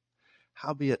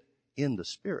 Howbeit in the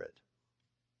Spirit,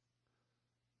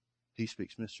 he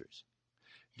speaks mysteries.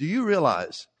 Do you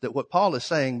realize that what Paul is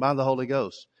saying by the Holy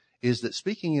Ghost is that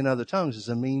speaking in other tongues is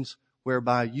a means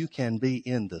whereby you can be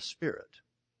in the Spirit?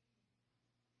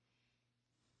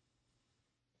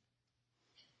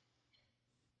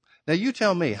 Now you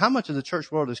tell me, how much of the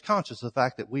church world is conscious of the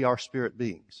fact that we are spirit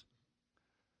beings?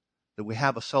 That we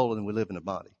have a soul and we live in a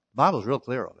body? The Bible's real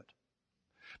clear on it.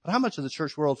 But how much of the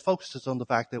church world focuses on the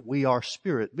fact that we are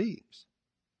spirit beings?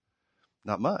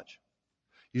 Not much.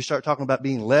 You start talking about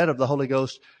being led of the Holy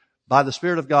Ghost by the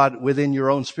Spirit of God within your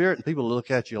own spirit, and people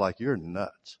look at you like you're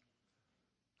nuts.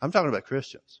 I'm talking about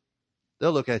Christians.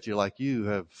 They'll look at you like you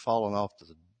have fallen off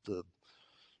the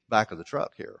back of the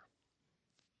truck here.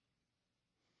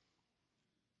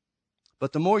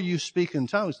 But the more you speak in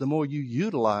tongues, the more you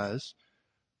utilize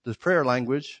the prayer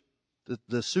language,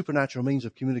 the supernatural means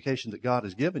of communication that God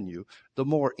has given you, the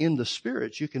more in the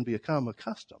Spirit you can become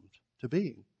accustomed to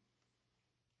being.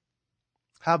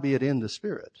 Howbeit in the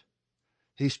Spirit,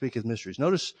 he speaketh mysteries.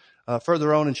 Notice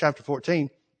further on in chapter 14,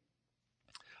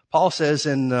 Paul says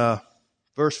in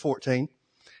verse 14,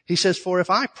 he says, for if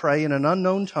I pray in an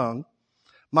unknown tongue,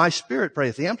 my spirit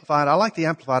prayeth. The Amplified, I like the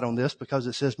Amplified on this because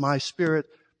it says, my spirit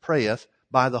prayeth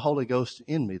by the Holy Ghost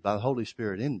in me, by the Holy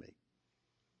Spirit in me.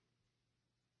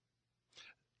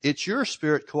 It's your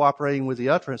spirit cooperating with the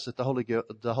utterance that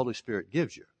the Holy Spirit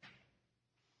gives you.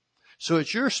 So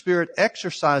it's your spirit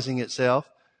exercising itself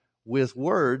with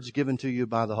words given to you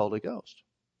by the Holy Ghost.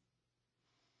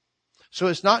 So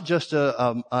it's not just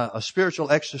a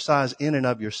spiritual exercise in and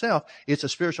of yourself. It's a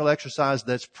spiritual exercise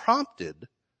that's prompted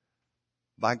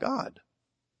by God.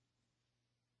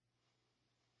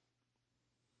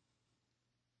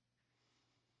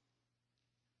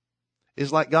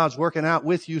 It's like God's working out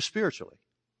with you spiritually.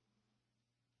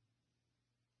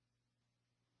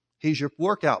 He's your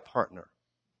workout partner.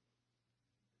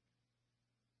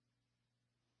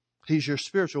 He's your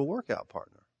spiritual workout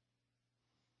partner.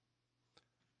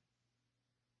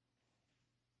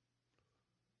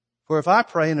 For if I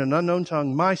pray in an unknown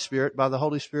tongue, my spirit, by the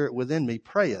Holy Spirit within me,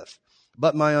 prayeth,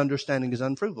 but my understanding is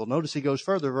unfruitful. Notice he goes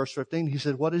further, verse 15. He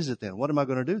said, what is it then? What am I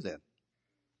going to do then?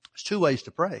 There's two ways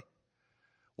to pray.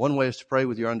 One way is to pray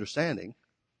with your understanding.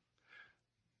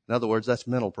 In other words, that's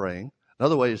mental praying.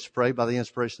 Another way is to pray by the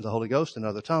inspiration of the Holy Ghost in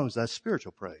other tongues. That's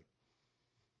spiritual praying.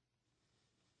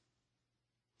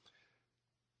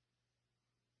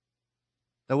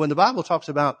 Now, when the Bible talks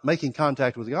about making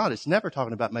contact with God, it's never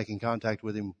talking about making contact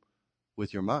with Him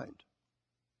with your mind.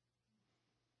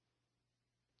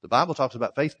 The Bible talks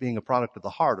about faith being a product of the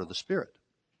heart or the spirit,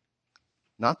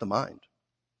 not the mind.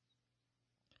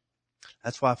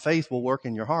 That's why faith will work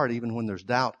in your heart even when there's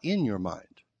doubt in your mind.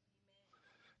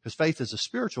 Because faith is a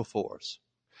spiritual force.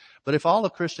 But if all a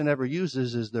Christian ever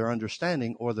uses is their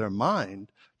understanding or their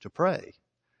mind to pray,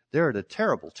 they're at a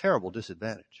terrible, terrible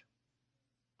disadvantage.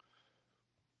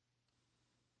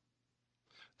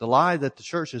 The lie that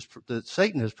that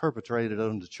Satan has perpetrated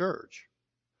on the church,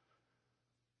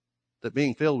 that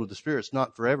being filled with the Spirit's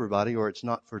not for everybody or it's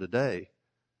not for today,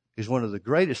 is one of the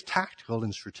greatest tactical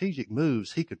and strategic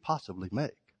moves he could possibly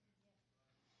make.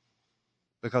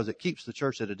 Because it keeps the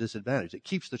church at a disadvantage. It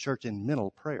keeps the church in mental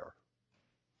prayer.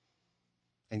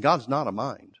 And God's not a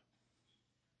mind.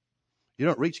 You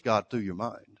don't reach God through your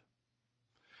mind.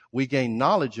 We gain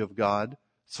knowledge of God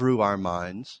through our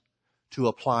minds to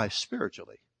apply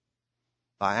spiritually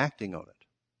by acting on it.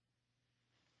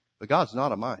 But God's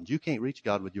not a mind. You can't reach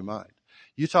God with your mind.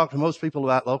 You talk to most people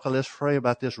about, okay, let's pray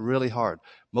about this really hard.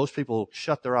 Most people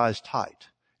shut their eyes tight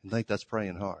and think that's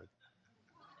praying hard.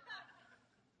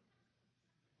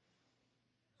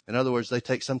 In other words, they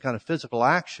take some kind of physical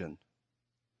action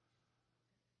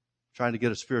trying to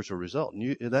get a spiritual result.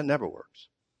 And that never works.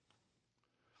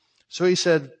 So he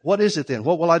said, what is it then?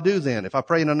 What will I do then? If I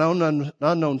pray in an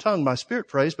unknown tongue, my spirit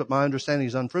prays, but my understanding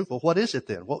is unfruitful. What is it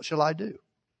then? What shall I do?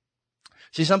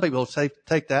 See, some people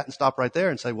take that and stop right there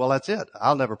and say, well, that's it.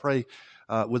 I'll never pray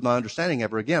with my understanding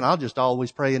ever again. I'll just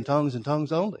always pray in tongues and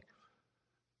tongues only.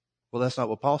 Well, that's not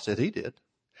what Paul said he did.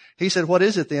 He said, what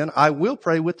is it then? I will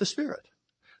pray with the Spirit.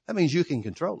 That means you can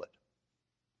control it.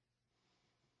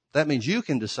 That means you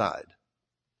can decide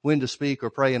when to speak or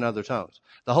pray in other tongues.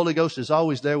 The Holy Ghost is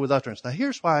always there with utterance. Now,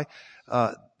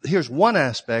 here's one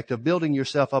aspect of building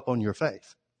yourself up on your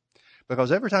faith.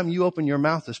 Because every time you open your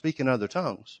mouth to speak in other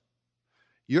tongues,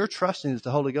 you're trusting that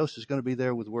the Holy Ghost is going to be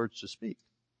there with words to speak.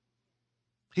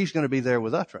 He's going to be there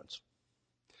with utterance.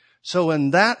 So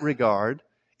in that regard,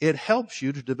 it helps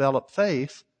you to develop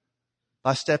faith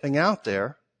by stepping out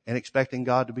there and expecting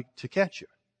God to catch you.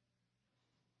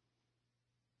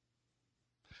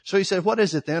 So he said, what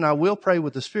is it then? I will pray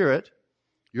with the Spirit,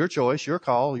 your choice, your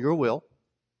call, your will.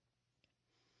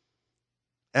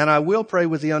 And I will pray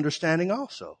with the understanding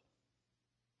also.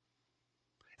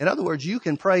 In other words, you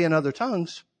can pray in other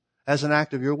tongues as an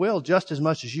act of your will just as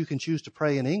much as you can choose to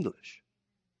pray in English.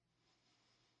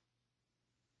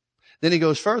 Then he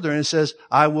goes further and says,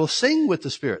 I will sing with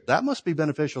the Spirit. That must be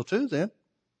beneficial too then.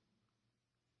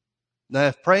 Now,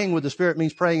 if praying with the Spirit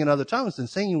means praying in other tongues, then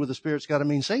singing with the Spirit's got to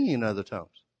mean singing in other tongues.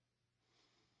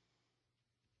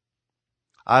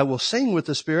 I will sing with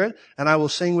the Spirit, and I will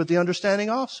sing with the understanding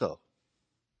also.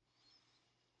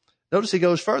 Notice he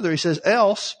goes further. He says,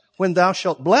 else, when thou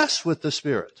shalt bless with the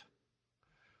Spirit.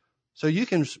 So you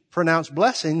can pronounce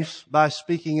blessings by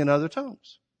speaking in other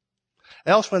tongues.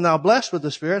 Else, when thou bless with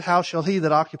the Spirit, how shall he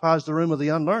that occupies the room of the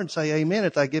unlearned say amen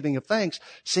at thy giving of thanks,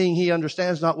 seeing he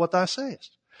understands not what thou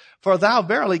sayest? For thou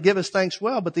verily givest thanks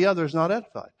well, but the other is not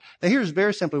edified. Now here's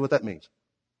very simply what that means.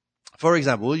 For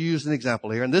example, we'll use an example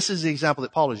here, and this is the example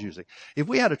that Paul is using. If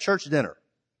we had a church dinner,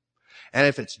 And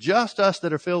if it's just us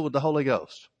that are filled with the Holy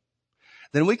Ghost,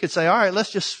 then we could say, all right,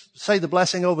 let's just say the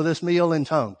blessing over this meal in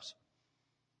tongues.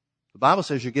 The Bible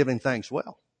says you're giving thanks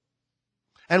well.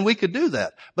 And we could do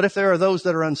that. But if there are those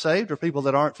that are unsaved or people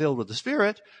that aren't filled with the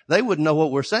Spirit, they wouldn't know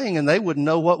what we're saying, and they wouldn't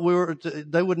know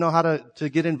they wouldn't know how to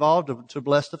get involved to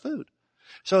bless the food.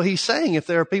 So he's saying if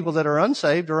there are people that are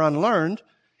unsaved or unlearned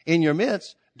in your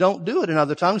midst, don't do it in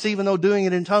other tongues, even though doing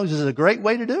it in tongues is a great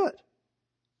way to do it.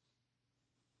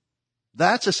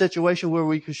 That's a situation where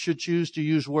we should choose to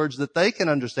use words that they can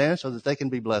understand so that they can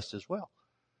be blessed as well.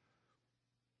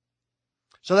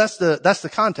 So that's the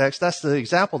context. That's the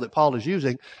example that Paul is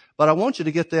using. But I want you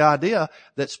to get the idea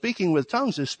that speaking with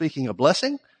tongues is speaking a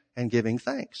blessing and giving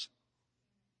thanks.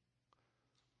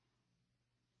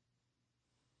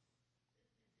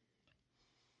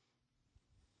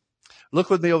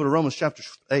 Look with me over to Romans chapter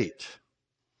 8.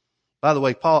 By the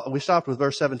way, we stopped with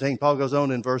verse 17. Paul goes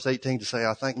on in verse 18 to say,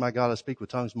 I thank my God I speak with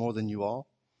tongues more than you all.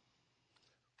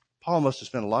 Paul must have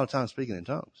spent a lot of time speaking in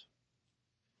tongues.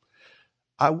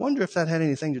 I wonder if that had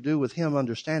anything to do with him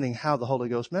understanding how the Holy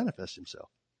Ghost manifests himself.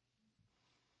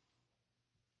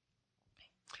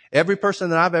 Every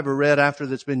person that I've ever read after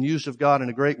that's been used of God in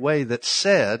a great way that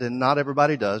said, and not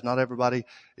everybody does, not everybody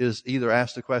is either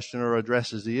asked the question or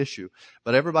addresses the issue,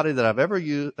 but everybody that I've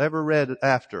ever read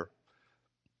after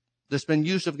that's been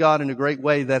used of God in a great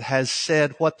way that has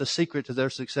said what the secret to their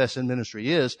success in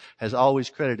ministry is, has always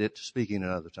credited it to speaking in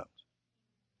other tongues.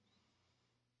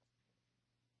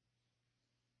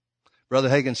 Brother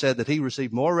Hagin said that he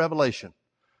received more revelation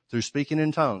through speaking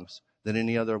in tongues than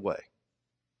any other way.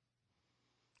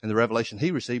 And the revelation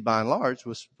he received, by and large,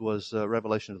 was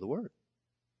revelation of the Word.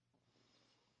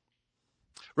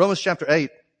 Romans chapter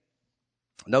 8,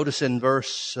 notice in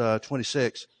verse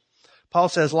 26, Paul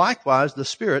says, likewise, the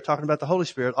Spirit, talking about the Holy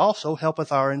Spirit, also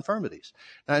helpeth our infirmities.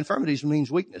 Now, infirmities means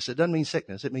weakness. It doesn't mean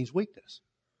sickness. It means weakness.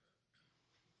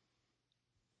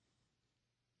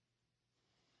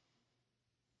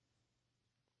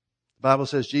 The Bible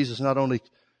says Jesus not only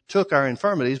took our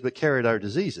infirmities, but carried our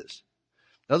diseases.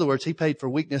 In other words, he paid for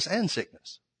weakness and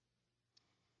sickness.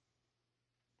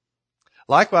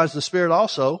 Likewise, the Spirit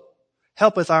also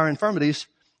helpeth our infirmities.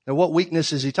 Now, what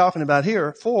weakness is he talking about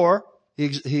here? For,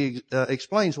 he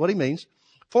explains what he means.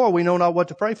 For we know not what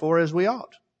to pray for as we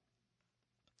ought.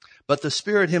 But the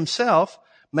Spirit himself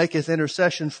maketh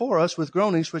intercession for us with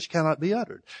groanings which cannot be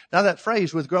uttered. Now, that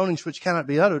phrase, with groanings which cannot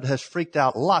be uttered, has freaked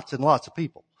out lots and lots of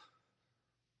people.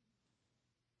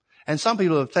 And some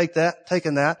people have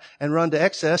taken that and run to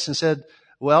excess and said,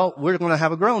 well, we're going to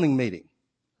have a groaning meeting.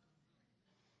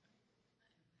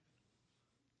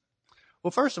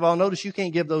 Well, first of all, notice you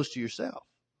can't give those to yourself.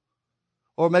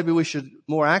 Or maybe we should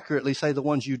more accurately say the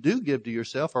ones you do give to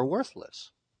yourself are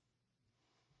worthless.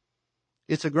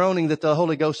 It's a groaning that the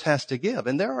Holy Ghost has to give.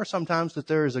 And there are some times that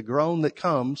there is a groan that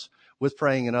comes with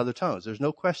praying in other tongues. There's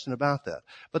no question about that.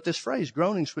 But this phrase,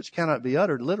 groanings which cannot be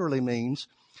uttered, literally means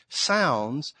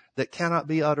sounds that cannot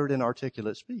be uttered in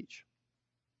articulate speech.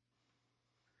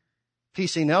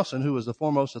 P.C. Nelson, who was the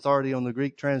foremost authority on the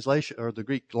Greek translation or the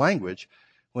Greek language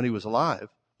when he was alive,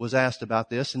 was asked about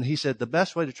this, and he said the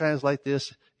best way to translate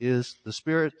this is the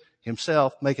Spirit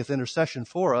himself maketh intercession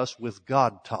for us with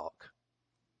God talk.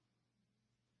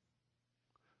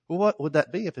 Well, what would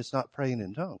that be if it's not praying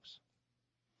in tongues?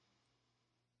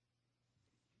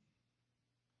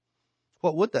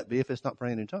 What would that be if it's not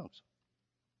praying in tongues?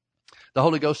 The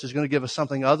Holy Ghost is going to give us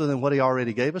something other than what he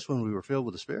already gave us when we were filled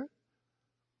with the Spirit?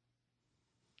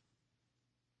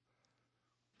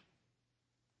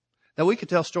 Now, we could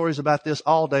tell stories about this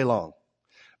all day long.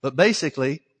 But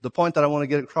basically, the point that I want to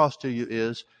get across to you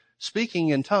is speaking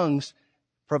in tongues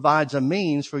provides a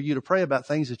means for you to pray about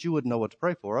things that you wouldn't know what to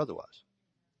pray for otherwise.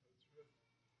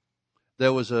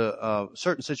 There was a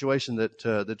certain situation that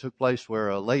took place where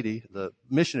a lady, the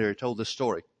missionary, told this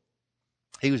story.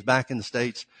 He was back in the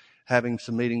States having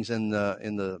some meetings in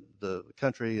the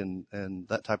country and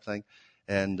that type of thing.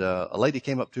 And a lady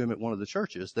came up to him at one of the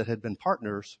churches that had been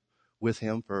partners with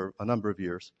him for a number of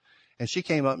years. And she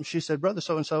came up and she said, Brother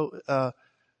so-and-so,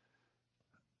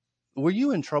 were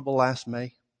you in trouble last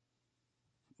May?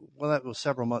 Well, that was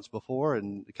several months before,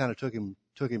 and it kind of took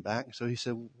him back. So he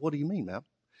said, what do you mean, ma'am?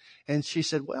 And she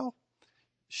said, well,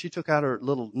 she took out her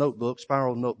little notebook,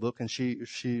 spiral notebook, and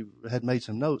she had made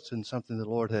some notes in something the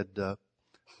Lord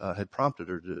had prompted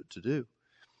her to do.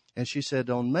 And she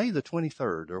said, on May the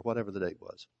 23rd, or whatever the date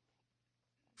was,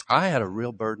 I had a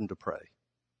real burden to pray.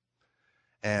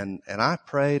 And I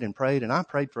prayed and prayed, and I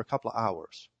prayed for a couple of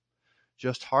hours,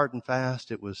 just hard and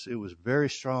fast. It was very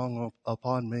strong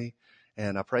upon me,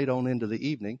 and I prayed on into the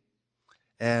evening.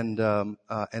 And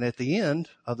at the end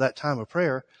of that time of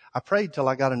prayer, I prayed till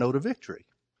I got a note of victory,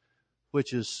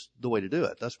 which is the way to do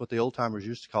it. That's what the old timers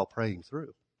used to call praying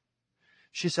through.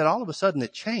 She said, all of a sudden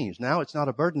it changed. Now it's not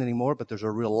a burden anymore, but there's a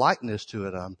real lightness to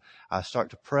it. I start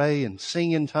to pray and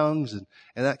sing in tongues and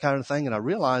that kind of thing. And I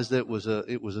realized that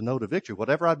it was a note of victory.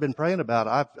 Whatever I'd been praying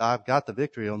about, I've got the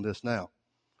victory on this now.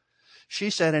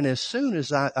 She said, and as soon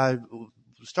as I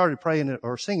started praying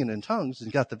or singing in tongues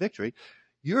and got the victory,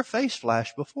 your face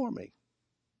flashed before me.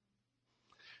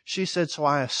 She said, so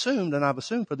I assumed, and I've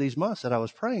assumed for these months, that I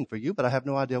was praying for you, but I have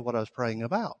no idea what I was praying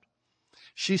about.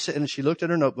 She said, and she looked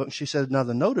at her notebook, and she said, now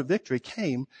the note of victory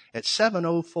came at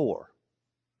 7:04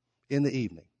 in the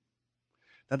evening.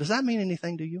 Now, does that mean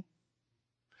anything to you?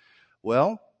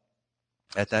 Well,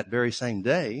 at that very same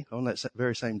day, on that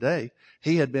very same day,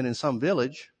 he had been in some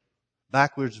village,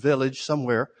 backwards village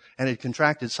somewhere, and had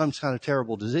contracted some kind of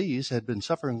terrible disease, had been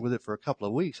suffering with it for a couple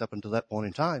of weeks up until that point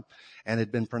in time, and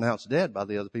had been pronounced dead by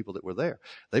the other people that were there.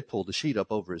 They pulled the sheet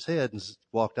up over his head and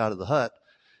walked out of the hut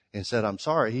and said, I'm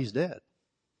sorry, he's dead.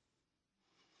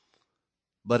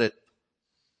 But at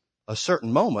a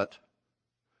certain moment,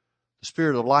 the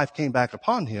spirit of life came back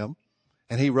upon him,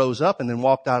 and he rose up and then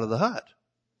walked out of the hut.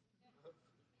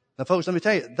 Now, folks, let me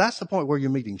tell you, that's the point where your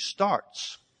meeting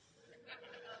starts.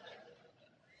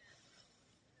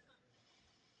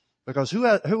 Because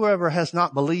whoever has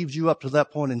not believed you up to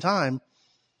that point in time,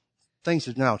 things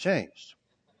have now changed.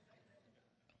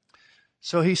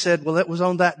 So he said, well, it was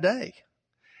on that day.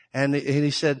 And he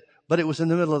said, but it was in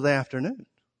the middle of the afternoon.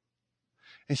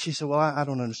 And she said, well, I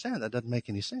don't understand. That doesn't make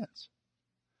any sense.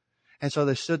 And so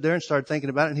they stood there and started thinking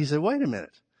about it. And he said, wait a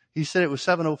minute. He said it was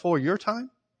 7:04 your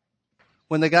time?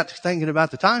 When they got to thinking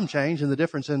about the time change and the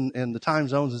difference in the time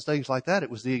zones and things like that, it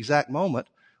was the exact moment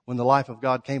when the life of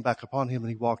God came back upon him and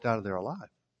he walked out of there alive.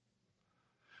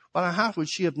 Well, how would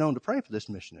she have known to pray for this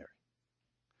missionary?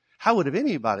 How would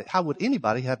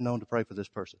anybody have known to pray for this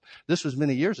person? This was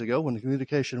many years ago when the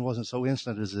communication wasn't so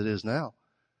instant as it is now.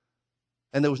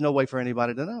 And there was no way for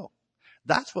anybody to know.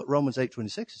 That's what Romans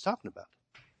 8:26 is talking about.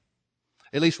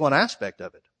 At least one aspect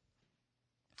of it.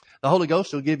 The Holy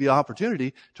Ghost will give you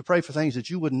opportunity to pray for things that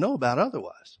you wouldn't know about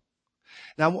otherwise.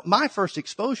 Now, my first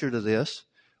exposure to this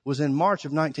was in March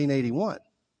of 1981.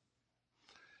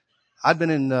 I'd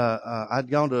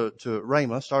gone to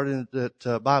Rhema, started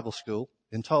at Bible school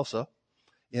in Tulsa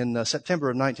in September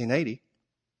of 1980.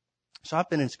 So I've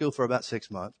been in school for about 6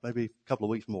 months, maybe a couple of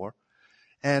weeks more.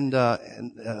 And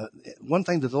one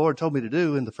thing that the Lord told me to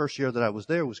do in the first year that I was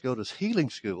there was go to healing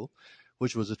school,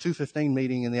 which was a 2:15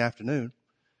 meeting in the afternoon.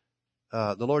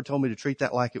 The Lord told me to treat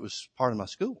that like it was part of my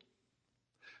school.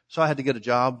 So I had to get a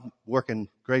job working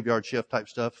graveyard shift type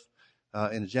stuff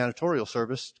in a janitorial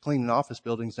service, cleaning office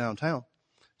buildings downtown,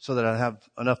 so that I'd have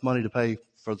enough money to pay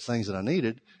for the things that I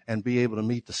needed and be able to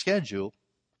meet the schedule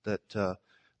that the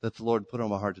Lord put on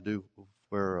my heart to do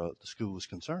where the school was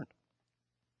concerned.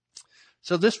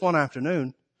 So this one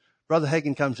afternoon, Brother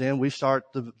Hagin comes in. We start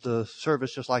the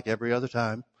service just like every other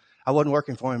time. I wasn't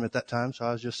working for him at that time, so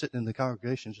I was just sitting in the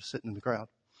congregation, just sitting in the crowd.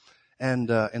 And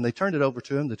they turned it over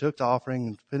to him. They took the offering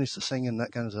and finished the singing,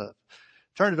 that kind of stuff.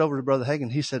 Turned it over to Brother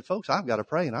Hagin. He said, folks, I've got to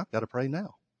pray, and I've got to pray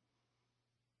now.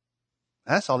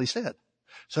 That's all he said.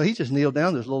 So he just kneeled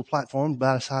down. There's a little platform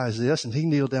about as high as this, and he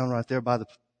kneeled down right there by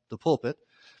the pulpit.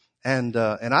 And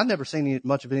I'd never seen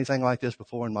much of anything like this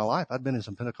before in my life. I'd been in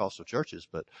some Pentecostal churches,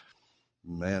 but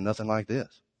man, nothing like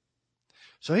this.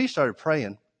 So he started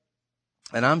praying,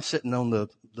 and I'm sitting on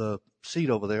the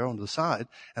seat over there on the side,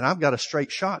 and I've got a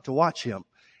straight shot to watch him.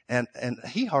 And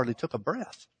he hardly took a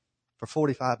breath for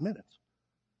 45 minutes.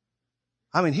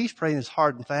 I mean, he's praying as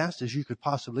hard and fast as you could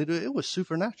possibly do. It was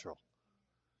supernatural.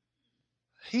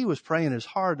 He was praying as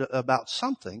hard about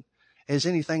something as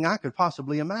anything I could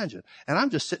possibly imagine. And I'm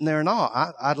just sitting there in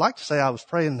awe. I'd like to say I was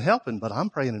praying and helping, but I'm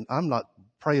not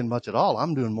praying much at all.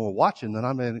 I'm doing more watching than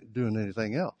I'm doing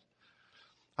anything else.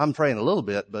 I'm praying a little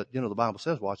bit, but the Bible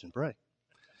says watch and pray.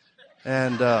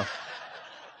 And,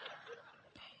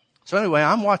 so anyway,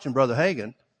 I'm watching Brother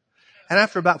Hagin, and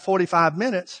after about 45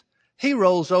 minutes, he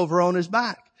rolls over on his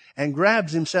back and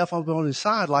grabs himself up on his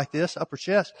side like this, upper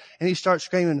chest, and he starts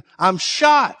screaming, I'm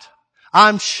shot!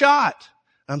 I'm shot!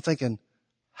 I'm thinking,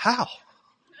 how?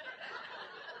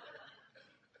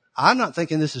 I'm not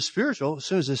thinking this is spiritual. As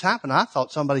soon as this happened, I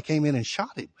thought somebody came in and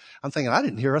shot him. I'm thinking, I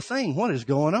didn't hear a thing. What is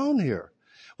going on here?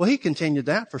 Well, he continued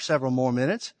that for several more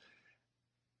minutes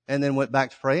and then went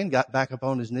back to praying, got back up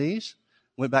on his knees,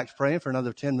 went back to praying for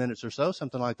another 10 minutes or so,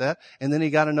 something like that. And then he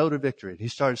got a note of victory. He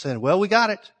started saying, well, we got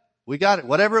it. We got it.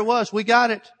 Whatever it was, we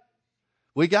got it.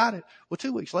 We got it. Well,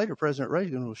 2 weeks later, President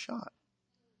Reagan was shot.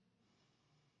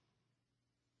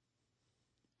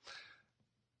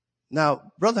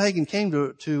 Now, Brother Hagin came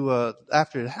to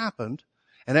after it happened,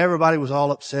 and everybody was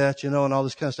all upset, and all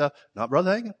this kind of stuff. Not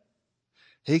Brother Hagin.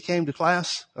 He came to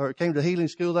class, or came to healing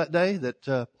school that day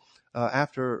that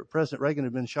after President Reagan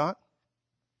had been shot.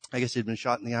 I guess he'd been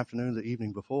shot in the afternoon, the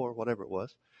evening before, whatever it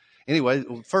was. Anyway,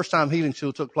 the first time healing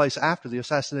school took place after the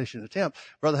assassination attempt,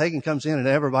 Brother Hagin comes in and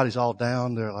everybody's all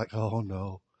down. They're like, oh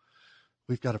no,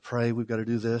 we've got to pray. We've got to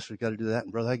do this. We've got to do that.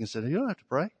 And Brother Hagin said, you don't have to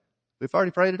pray. We've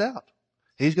already prayed it out.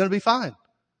 He's going to be fine.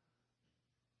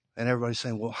 And everybody's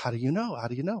saying, well, how do you know? How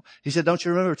do you know? He said, don't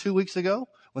you remember 2 weeks ago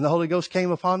when the Holy Ghost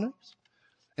came upon us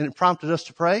and it prompted us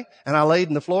to pray? And I laid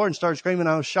on the floor and started screaming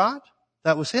I was shot.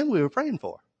 That was him we were praying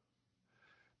for.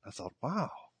 I thought,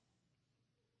 wow.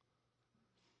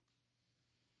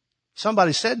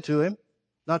 Somebody said to him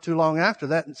not too long after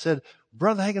that and said,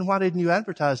 Brother Hagin, why didn't you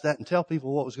advertise that and tell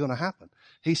people what was going to happen?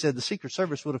 He said, the Secret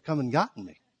Service would have come and gotten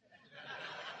me.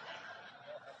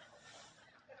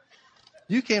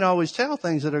 You can't always tell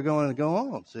things that are going to go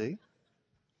on, see?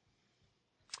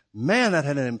 Man, that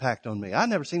had an impact on me. I'd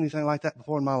never seen anything like that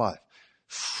before in my life.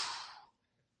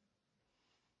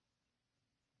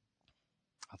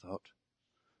 I thought,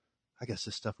 I guess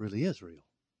this stuff really is real.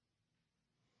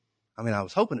 I mean, I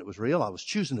was hoping it was real. I was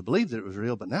choosing to believe that it was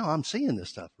real, but now I'm seeing this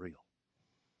stuff real.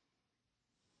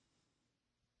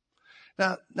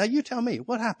 Now you tell me,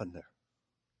 what happened there?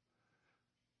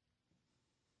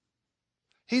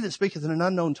 He that speaketh in an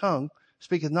unknown tongue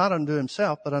speaketh not unto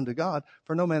himself, but unto God,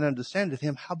 for no man understandeth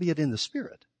him, howbeit in the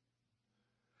Spirit.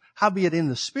 Howbeit in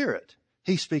the Spirit,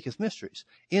 he speaketh mysteries.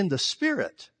 In the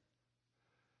Spirit,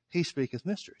 he speaketh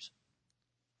mysteries.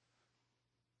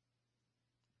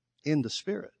 In the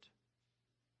Spirit.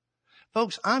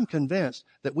 Folks, I'm convinced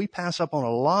that we pass up on a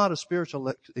lot of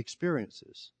spiritual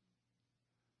experiences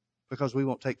because we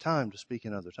won't take time to speak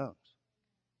in other tongues.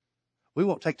 We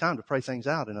won't take time to pray things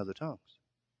out in other tongues.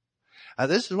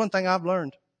 This is one thing I've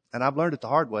learned, and I've learned it the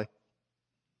hard way.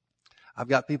 I've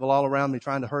got people all around me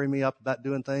trying to hurry me up about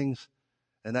doing things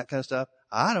and that kind of stuff.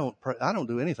 I don't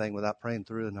do anything without praying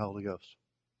through in the Holy Ghost.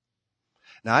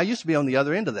 Now, I used to be on the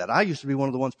other end of that. I used to be one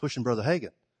of the ones pushing Brother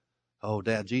Hagin. Oh,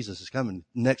 Dad, Jesus is coming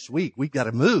next week. We've got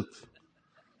to move.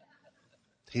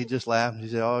 He just laughed. He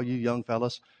said, oh, you young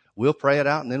fellas, we'll pray it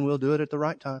out and then we'll do it at the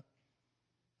right time.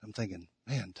 I'm thinking,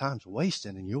 man, time's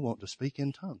wasting and you want to speak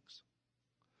in tongues.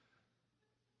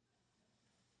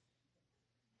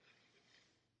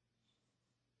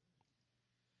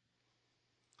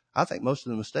 I think most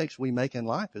of the mistakes we make in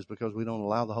life is because we don't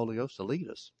allow the Holy Ghost to lead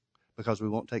us, because we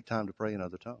won't take time to pray in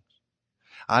other tongues.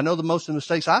 I know that most of the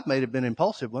mistakes I've made have been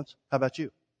impulsive ones. How about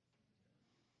you?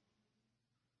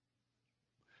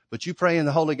 But you pray in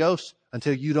the Holy Ghost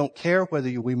until you don't care whether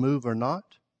we move or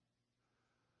not,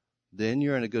 then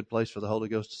you're in a good place for the Holy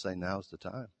Ghost to say, now's the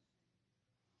time.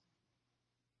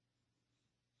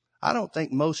 I don't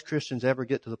think most Christians ever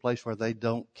get to the place where they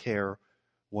don't care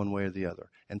one way or the other.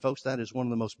 And folks, that is one of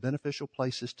the most beneficial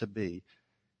places to be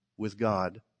with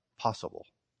God possible.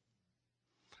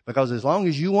 Because as long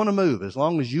as you want to move, as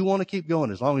long as you want to keep going,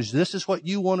 as long as this is what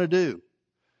you want to do,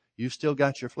 you've still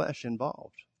got your flesh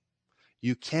involved.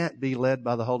 You can't be led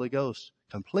by the Holy Ghost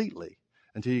completely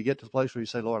until you get to the place where you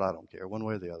say, Lord, I don't care. One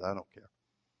way or the other, I don't care.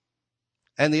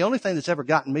 And the only thing that's ever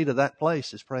gotten me to that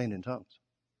place is praying in tongues.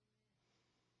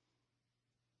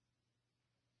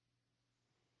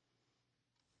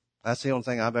 That's the only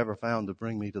thing I've ever found to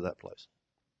bring me to that place.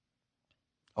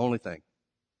 Only thing.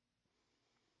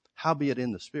 Howbeit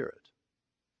in the Spirit.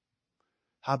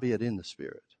 Howbeit in the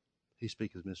Spirit. He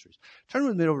speaketh mysteries. Turn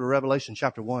with me over to Revelation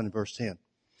chapter 1 and verse 10.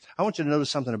 I want you to notice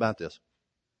something about this.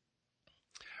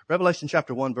 Revelation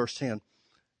chapter 1 verse 10.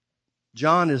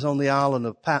 John is on the island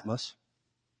of Patmos.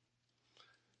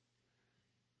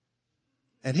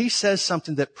 And he says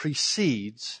something that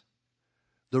precedes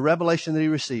the revelation that he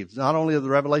received. Not only of the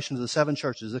revelation of the seven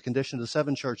churches, the condition of the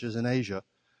seven churches in Asia,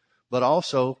 but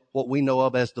also what we know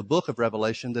of as the book of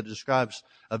Revelation that describes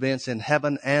events in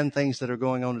heaven and things that are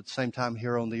going on at the same time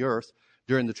here on the earth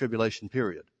during the tribulation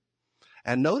period.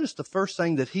 And notice the first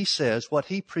thing that he says, what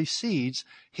he precedes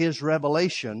his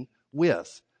revelation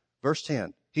with. Verse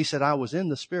 10, he said, I was in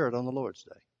the Spirit on the Lord's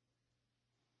day.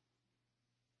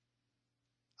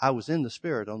 I was in the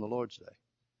Spirit on the Lord's day.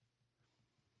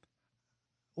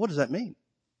 What does that mean?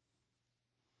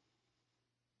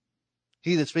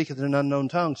 He that speaketh in an unknown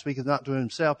tongue speaketh not to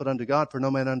himself, but unto God, for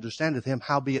no man understandeth him,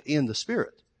 howbeit in the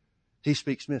Spirit he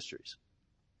speaks mysteries.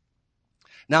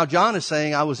 Now John is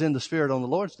saying, I was in the Spirit on the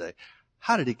Lord's day.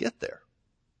 How did he get there?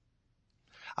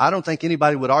 I don't think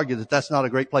anybody would argue that that's not a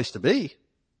great place to be.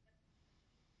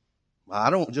 I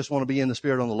don't just want to be in the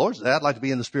Spirit on the Lord's day. I'd like to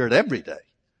be in the Spirit every day.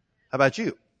 How about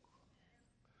you?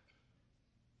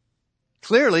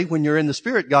 Clearly, when you're in the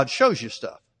Spirit, God shows you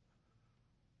stuff.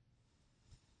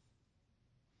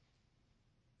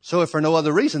 So if for no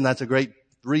other reason, that's a great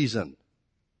reason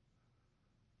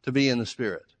to be in the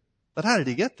Spirit. But how did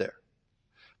he get there?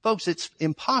 Folks, it's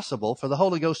impossible for the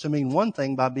Holy Ghost to mean one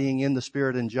thing by being in the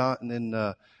Spirit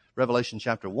in Revelation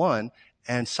chapter 1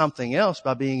 and something else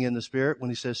by being in the Spirit when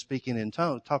he says speaking in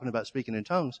tongues, talking about speaking in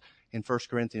tongues in 1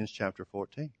 Corinthians chapter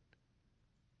 14.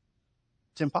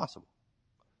 It's impossible.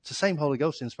 It's the same Holy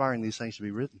Ghost inspiring these things to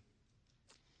be written.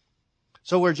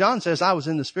 So where John says, I was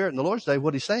in the Spirit in the Lord's day,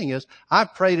 what he's saying is,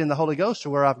 I've prayed in the Holy Ghost to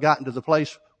where I've gotten to the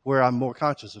place where I'm more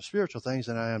conscious of spiritual things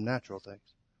than I am natural things.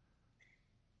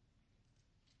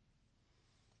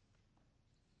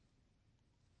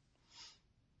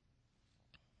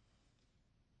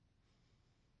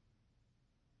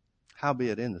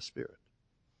 Howbeit in the Spirit.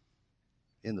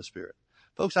 In the Spirit.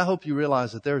 Folks, I hope you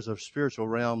realize that there's a spiritual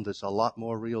realm that's a lot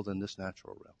more real than this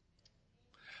natural realm.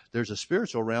 There's a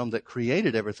spiritual realm that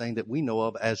created everything that we know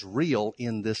of as real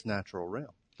in this natural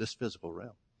realm, this physical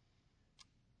realm.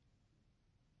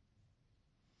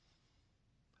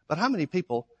 But how many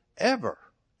people ever,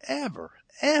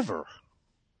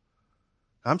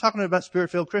 I'm talking about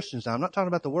Spirit-filled Christians now. I'm not talking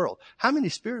about the world. How many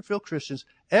Spirit-filled Christians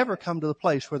ever come to the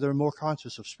place where they're more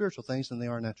conscious of spiritual things than they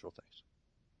are natural things?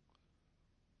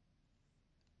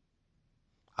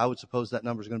 I would suppose that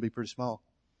number is going to be pretty small,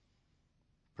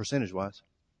 percentage-wise.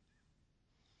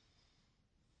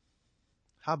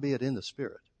 Howbeit in the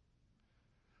Spirit.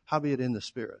 Howbeit in the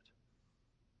Spirit.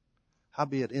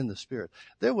 Howbeit in the Spirit.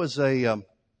 There was a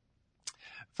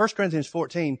 1 Corinthians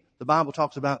 14, the Bible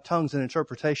talks about tongues and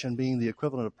interpretation being the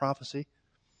equivalent of prophecy.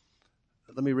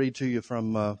 Let me read to you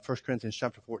from 1 Corinthians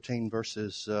chapter 14,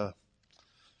 verses, I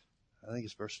think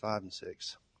it's verse 5 and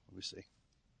 6. Let me see.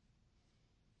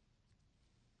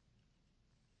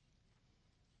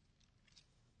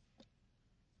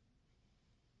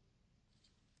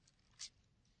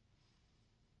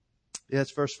 Yeah,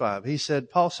 it's verse 5.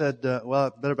 Paul said,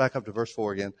 well, I better back up to verse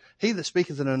 4 again. He that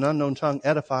speaketh in an unknown tongue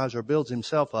edifies or builds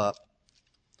himself up,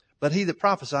 but he that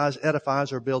prophesies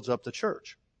edifies or builds up the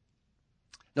church.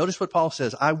 Notice what Paul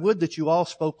says. I would that you all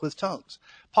spoke with tongues.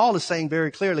 Paul is saying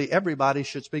very clearly everybody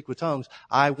should speak with tongues.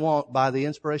 I want, by the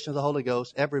inspiration of the Holy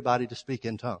Ghost, everybody to speak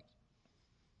in tongues.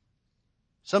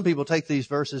 Some people take these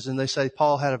verses and they say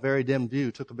Paul had took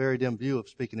a very dim view of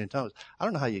speaking in tongues. I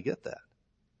don't know how you get that.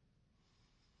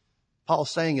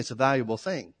 Paul's saying it's a valuable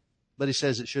thing, but he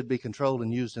says it should be controlled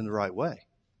and used in the right way.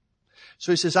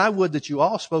 So he says, I would that you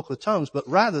all spoke with tongues, but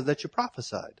rather that you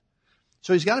prophesied.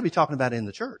 So he's got to be talking about in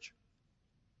the church.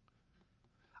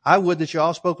 I would that you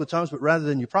all spoke with tongues, but rather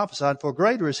than you prophesied, for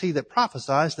greater is he that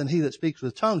prophesies than he that speaks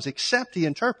with tongues, except he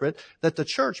interpret, that the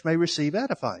church may receive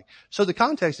edifying. So the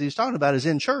context that he's talking about is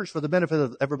in church for the benefit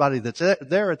of everybody that's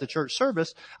there at the church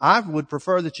service. I would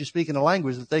prefer that you speak in a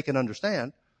language that they can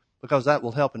understand, because that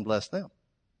will help and bless them.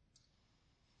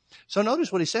 So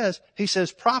notice what he says. He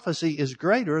says prophecy is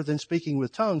greater than speaking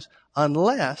with tongues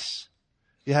unless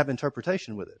you have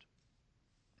interpretation with it.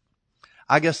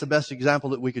 I guess the best example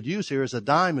that we could use here is a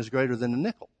dime is greater than a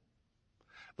nickel.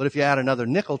 But if you add another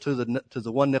nickel to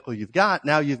the one nickel you've got,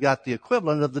 now you've got the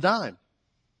equivalent of the dime.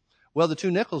 Well, the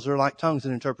two nickels are like tongues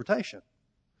and interpretation.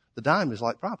 The dime is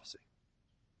like prophecy.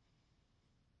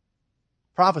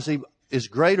 Prophecy is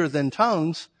greater than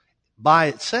tongues by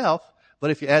itself, but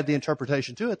if you add the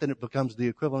interpretation to it, then it becomes the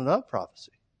equivalent of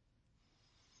prophecy.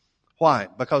 Why?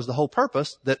 Because the whole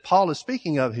purpose that Paul is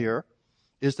speaking of here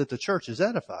is that the church is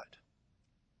edified.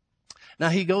 Now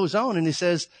he goes on and he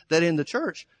says that in the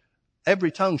church, every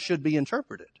tongue should be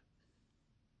interpreted.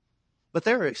 But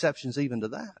there are exceptions even to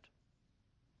that.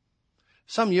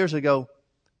 Some years ago,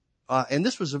 and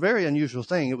this was a very unusual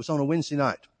thing, it was on a Wednesday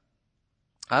night.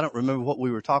 I don't remember what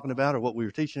we were talking about or what we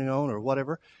were teaching on or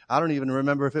whatever. I don't even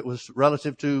remember if it was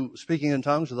relative to speaking in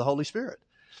tongues or the Holy Spirit.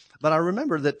 But I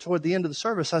remember that toward the end of the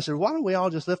service, I said, why don't we all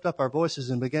just lift up our voices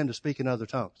and begin to speak in other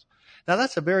tongues? Now,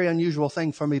 that's a very unusual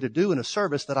thing for me to do in a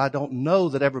service that I don't know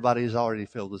that everybody is already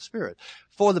filled with Spirit,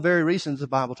 for the very reasons the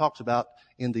Bible talks about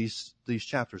in these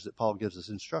chapters that Paul gives us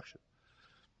instruction.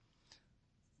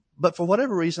 But for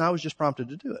whatever reason, I was just prompted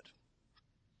to do it.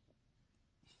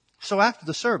 So after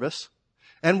the service,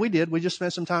 and we just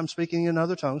spent some time speaking in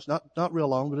other tongues, not real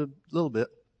long, but a little bit.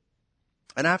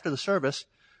 And after the service,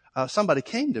 somebody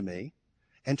came to me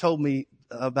and told me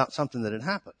about something that had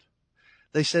happened.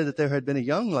 They said that there had been a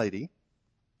young lady,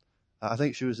 I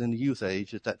think she was in the youth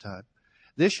age at that time.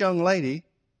 This young lady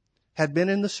had been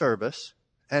in the service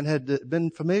and had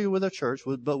been familiar with our church,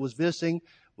 but was visiting,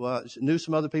 knew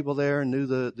some other people there and knew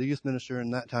the youth minister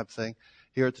and that type of thing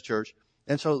here at the church.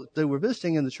 And so they were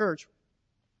visiting in the church.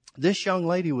 This young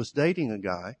lady was dating a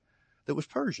guy that was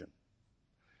Persian.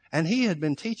 And he had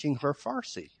been teaching her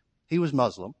Farsi. He was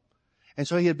Muslim. And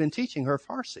so he had been teaching her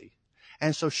Farsi.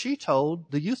 And so she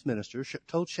told the youth minister,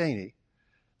 told Shani,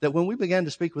 that when we began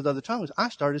to speak with other tongues, I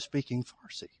started speaking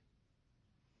Farsi.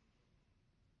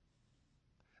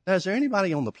 Now, is there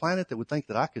anybody on the planet that would think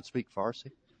that I could speak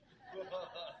Farsi?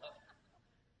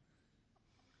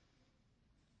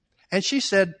 And she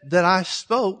said that I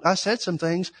said some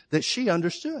things that she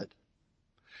understood.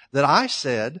 That I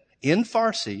said in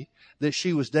Farsi that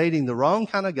she was dating the wrong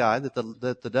kind of guy, that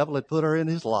the devil had put her in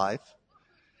his life,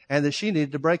 and that she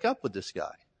needed to break up with this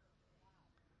guy.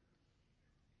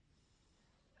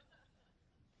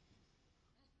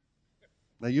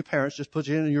 Now, you parents, just put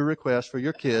in your request for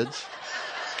your kids.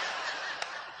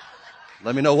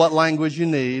 Let me know what language you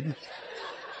need.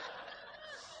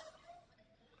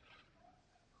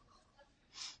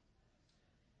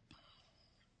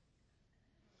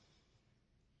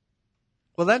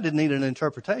 Well, that didn't need an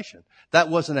interpretation. That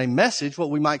wasn't a message, what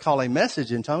we might call a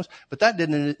message in tongues, but that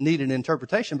didn't need an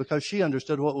interpretation because she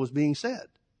understood what was being said.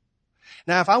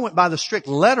 Now, if I went by the strict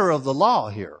letter of the law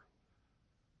here,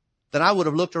 then I would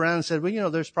have looked around and said,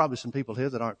 well, there's probably some people here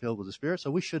that aren't filled with the Spirit,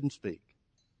 so we shouldn't speak.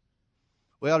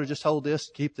 We ought to just hold this,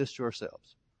 keep this to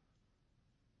ourselves.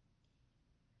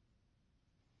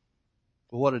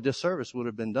 Well, what a disservice would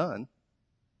have been done.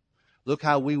 Look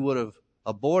how we would have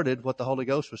aborted what the Holy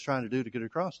Ghost was trying to do to get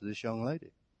across to this young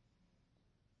lady.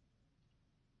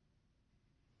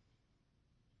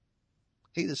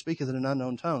 He that speaketh in an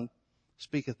unknown tongue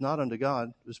speaketh not unto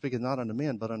God, speaketh not unto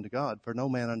men, but unto God, for no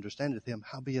man understandeth him,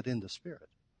 howbeit in the Spirit.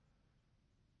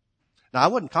 Now, I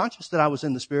wasn't conscious that I was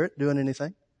in the Spirit doing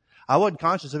anything. I wasn't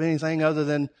conscious of anything other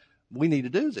than we need to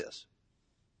do this.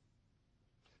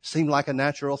 Seemed like a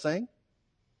natural thing.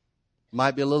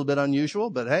 Might be a little bit unusual,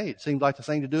 but hey, it seemed like the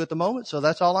thing to do at the moment, so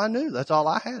that's all I knew. That's all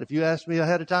I had. If you asked me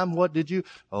ahead of time,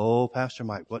 oh, Pastor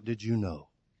Mike, what did you know?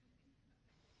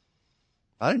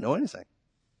 I didn't know anything.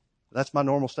 That's my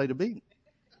normal state of being.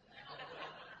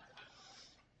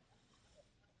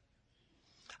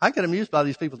 I get amused by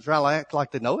these people that try to act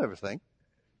like they know everything.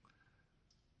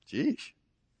 Jeez.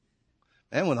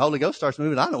 Man, when the Holy Ghost starts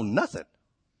moving, I know nothing.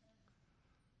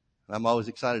 And I'm always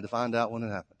excited to find out when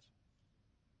it happens.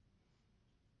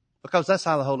 Because that's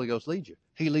how the Holy Ghost leads you.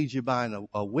 He leads you by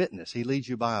a witness. He leads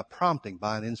you by a prompting,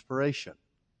 by an inspiration.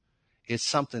 It's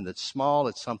something that's small.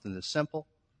 It's something that's simple.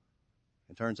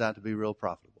 It turns out to be real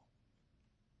profitable.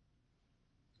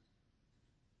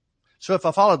 So if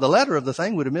I followed the letter of the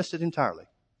thing, we'd have missed it entirely.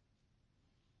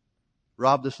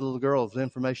 Robbed this little girl of the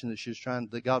information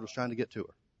that God was trying to get to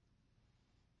her.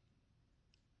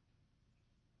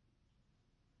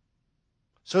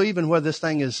 So even where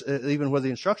even where the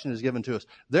instruction is given to us,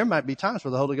 there might be times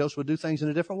where the Holy Ghost would do things in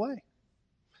a different way.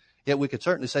 Yet we could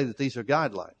certainly say that these are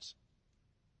guidelines.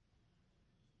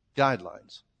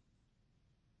 Guidelines.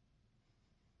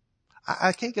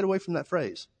 I can't get away from that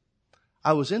phrase.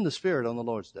 I was in the Spirit on the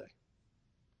Lord's day.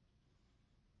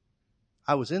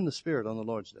 I was in the Spirit on the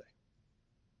Lord's day.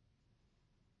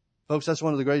 Folks, that's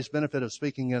one of the greatest benefits of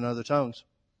speaking in other tongues,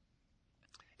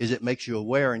 is it makes you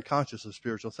aware and conscious of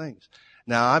spiritual things.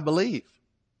 Now, I believe,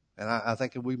 and I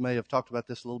think we may have talked about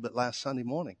this a little bit last Sunday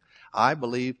morning, I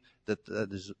believe that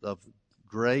is of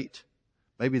great,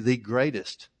 maybe the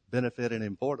greatest benefit and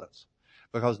importance.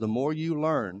 Because the more you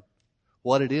learn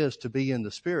what it is to be in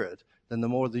the Spirit, then the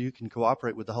more that you can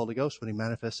cooperate with the Holy Ghost when He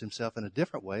manifests Himself in a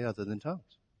different way other than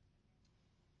tongues.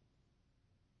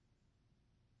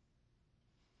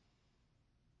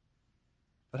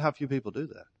 But how few people do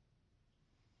that?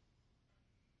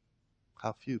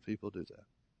 How few people do that?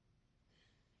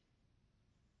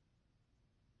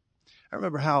 I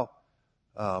remember how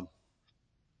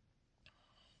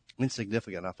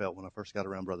insignificant I felt when I first got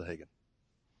around Brother Hagin.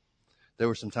 There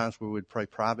were some times where we'd pray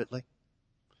privately.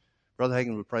 Brother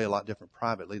Hagin would pray a lot different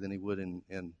privately than he would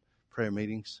in prayer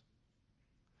meetings.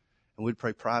 And we'd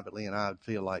pray privately, and I'd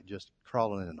feel like just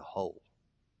crawling in a hole.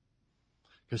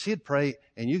 Because he'd pray,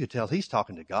 and you could tell he's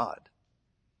talking to God.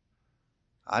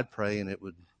 I'd pray, and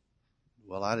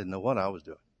I didn't know what I was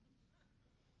doing.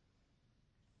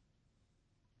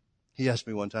 He asked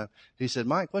me one time, he said,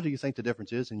 Mike, what do you think the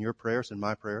difference is in your prayers and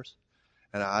my prayers?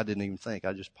 And I didn't even think.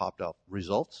 I just popped off.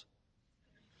 Results?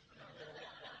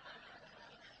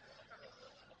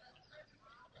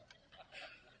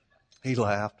 He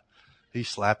laughed. He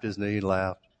slapped his knee and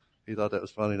laughed. He thought that was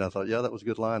funny, and I thought, yeah, that was a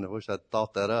good line. I wish I'd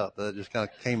thought that up. That just kind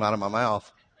of came out of my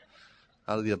mouth.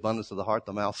 Out of the abundance of the heart,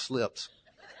 the mouth slips.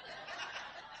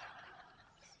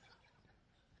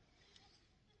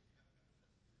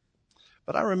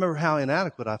 But I remember how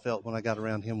inadequate I felt when I got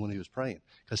around him when he was praying,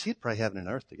 because he'd pray heaven and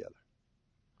earth together.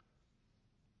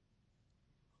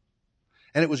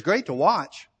 And it was great to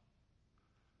watch,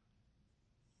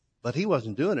 but he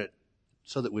wasn't doing it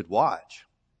so that we'd watch.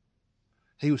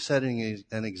 He was setting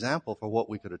an example for what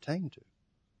we could attain to.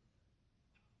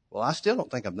 Well, I still don't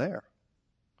think I'm there.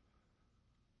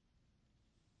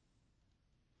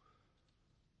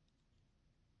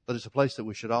 But it's a place that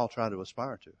we should all try to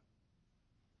aspire to.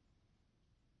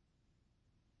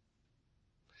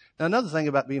 Now, another thing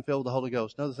about being filled with the Holy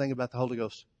Ghost, another thing about the Holy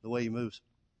Ghost, the way he moves.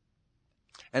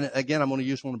 And again, I'm going to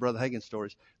use one of Brother Hagin's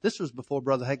stories. This was before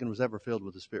Brother Hagin was ever filled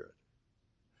with the Spirit.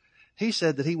 He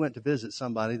said that he went to visit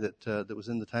somebody that was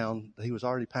in the town. He was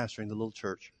already pastoring the little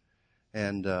church,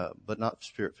 but not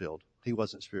Spirit-filled. He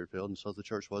wasn't Spirit-filled, and so the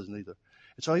church wasn't either.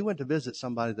 And so he went to visit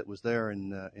somebody that was there in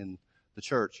the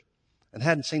church and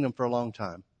hadn't seen him for a long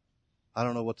time. I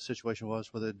don't know what the situation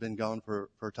was, whether they'd been gone for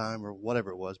a time or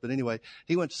whatever it was. But anyway,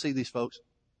 he went to see these folks,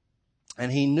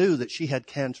 and he knew that she had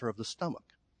cancer of the stomach.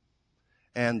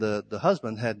 And the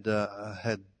husband had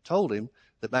told him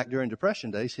that back during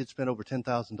Depression days, he'd spent over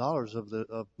 $10,000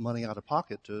 of money out of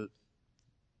pocket to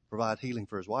provide healing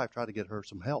for his wife, try to get her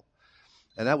some help.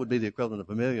 And that would be the equivalent of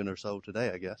 $1 million or so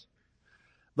today, I guess.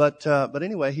 But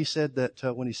anyway, he said that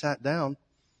when he sat down,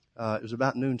 it was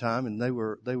about noontime, and they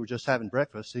were just having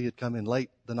breakfast. He had come in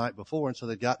late the night before, and so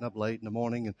they'd gotten up late in the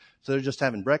morning, and so they're just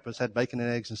having breakfast, had bacon and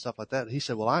eggs and stuff like that. He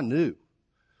said, well, I knew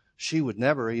she would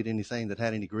never eat anything that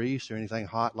had any grease or anything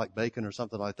hot like bacon or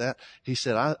something like that. He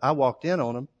said, I walked in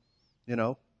on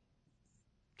them,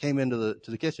 came into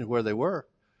the kitchen where they were,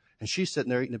 and she's sitting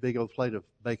there eating a big old plate of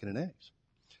bacon and eggs.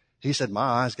 He said, my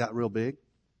eyes got real big.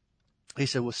 He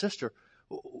said, well, sister,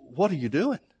 what are you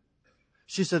doing?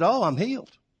 She said, oh, I'm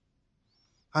healed.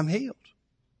 I'm healed.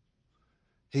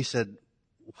 He said,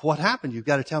 what happened? You've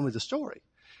got to tell me the story.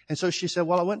 And so she said,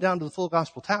 well, I went down to the Full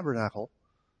Gospel Tabernacle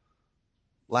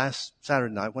last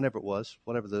Saturday night, whenever it was,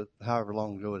 however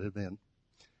long ago it had been.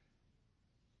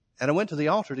 And I went to the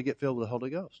altar to get filled with the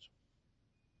Holy Ghost.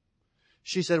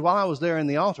 She said, while I was there in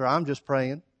the altar, I'm just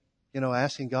praying,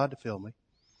 asking God to fill me.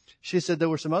 She said there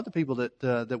were some other people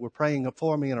that were praying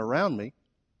for me and around me.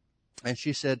 And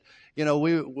she said,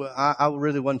 I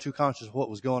really wasn't too conscious of what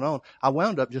was going on. I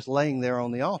wound up just laying there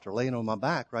on the altar, laying on my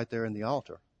back right there in the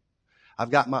altar. I've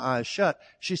got my eyes shut.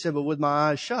 She said, but with my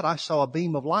eyes shut, I saw a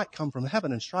beam of light come from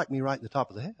heaven and strike me right in the top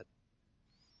of the head.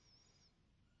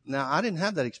 Now, I didn't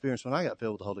have that experience when I got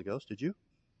filled with the Holy Ghost. Did you?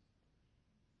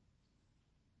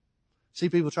 See,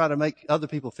 people try to make other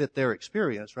people fit their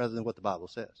experience rather than what the Bible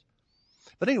says.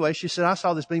 But anyway, she said, I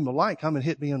saw this beam of light come and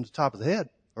hit me on the top of the head,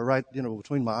 or right,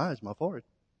 between my eyes, my forehead.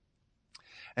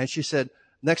 And she said,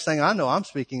 next thing I know, I'm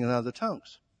speaking in other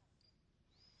tongues.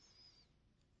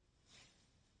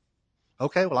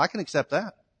 Okay, well, I can accept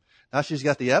that. Now she's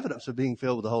got the evidence of being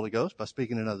filled with the Holy Ghost by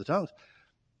speaking in other tongues.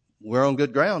 We're on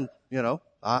good ground,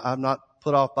 I'm not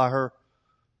put off by her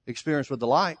experience with the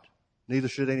light. Neither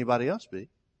should anybody else be.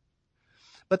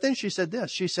 But then she said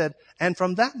this. She said, and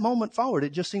from that moment forward,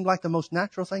 it just seemed like the most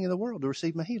natural thing in the world to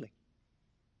receive my healing.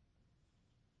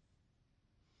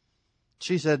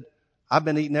 She said, I've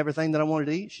been eating everything that I wanted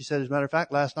to eat. She said, as a matter of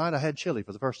fact, last night I had chili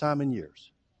for the first time in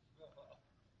years.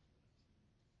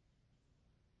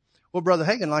 Well, Brother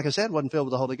Hagin, like I said, wasn't filled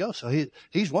with the Holy Ghost, so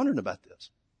he's wondering about this.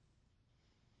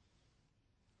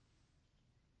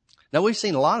 Now, we've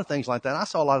seen a lot of things like that. I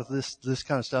saw a lot of this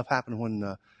kind of stuff happen when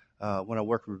I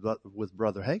worked with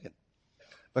Brother Hagin.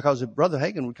 Because if Brother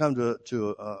Hagin would come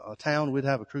to a town, we'd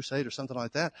have a crusade or something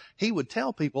like that, he would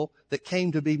tell people that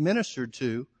came to be ministered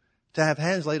to have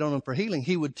hands laid on them for healing.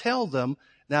 He would tell them,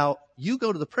 now, you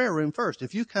go to the prayer room first.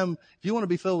 If you want to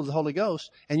be filled with the Holy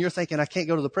Ghost, and you're thinking, I can't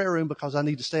go to the prayer room because I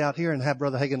need to stay out here and have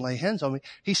Brother Hagin lay hands on me.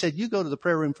 He said, you go to the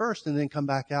prayer room first and then come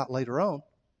back out later on.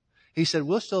 He said,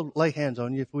 we'll still lay hands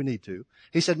on you if we need to.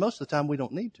 He said, most of the time we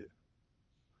don't need to.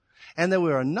 And there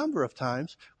were a number of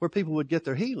times where people would get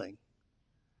their healing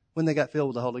when they got filled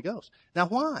with the Holy Ghost. Now,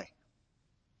 why?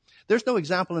 There's no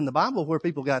example in the Bible where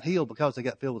people got healed because they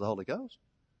got filled with the Holy Ghost.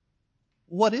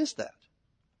 What is that?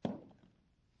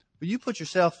 Well, you put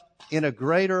yourself in a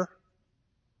greater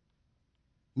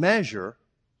measure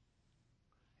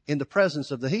in the presence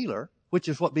of the healer, which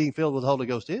is what being filled with the Holy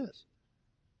Ghost is.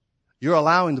 You're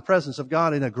allowing the presence of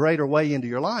God in a greater way into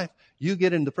your life. You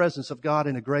get in the presence of God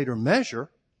in a greater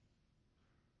measure,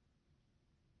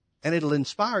 and it'll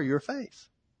inspire your faith.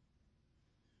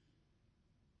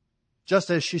 Just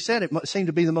as she said, it seemed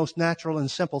to be the most natural and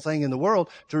simple thing in the world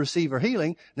to receive her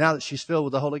healing now that she's filled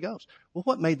with the Holy Ghost. Well,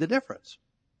 what made the difference?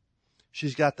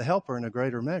 She's got the helper in a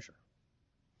greater measure.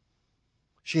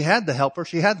 She had the helper.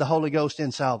 She had the Holy Ghost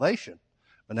in salvation.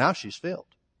 But now she's filled.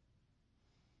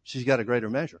 She's got a greater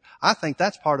measure. I think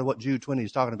that's part of what Jude 20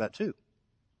 is talking about too.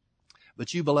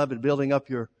 But you, beloved, building up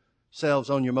yourselves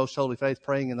on your most holy faith,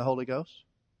 praying in the Holy Ghost.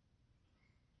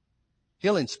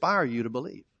 He'll inspire you to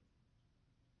believe.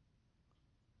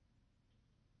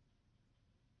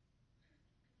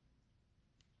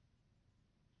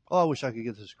 Oh, I wish I could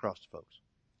get this across to folks.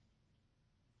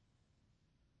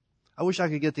 I wish I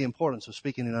could get the importance of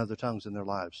speaking in other tongues in their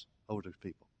lives over to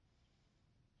people.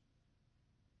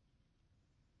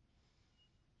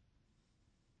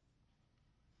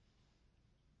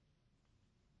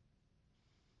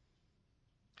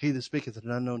 He that speaketh in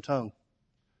an unknown tongue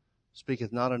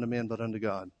speaketh not unto men but unto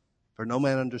God. For no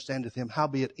man understandeth him,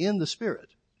 howbeit in the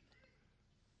Spirit.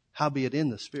 Howbeit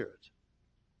in the Spirit.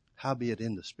 Howbeit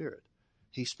in the Spirit.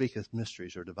 He speaketh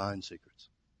mysteries or divine secrets.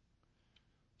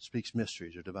 Speaks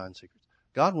mysteries or divine secrets.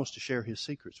 God wants to share His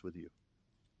secrets with you.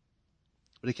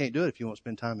 But He can't do it if you won't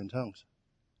spend time in tongues.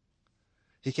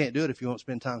 He can't do it if you won't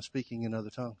spend time speaking in other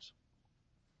tongues.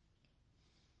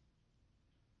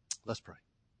 Let's pray.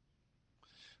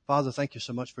 Father, thank you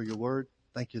so much for your word.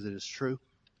 Thank you that it's true.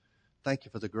 Thank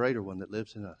you for the greater one that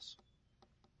lives in us.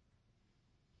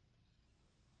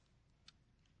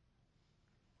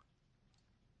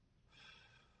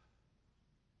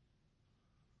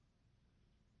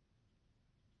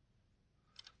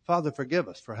 Father, forgive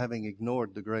us for having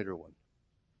ignored the greater one,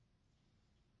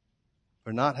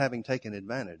 for not having taken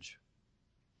advantage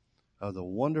of the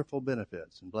wonderful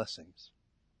benefits and blessings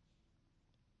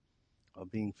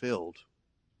of being filled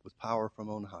with power from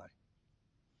on high.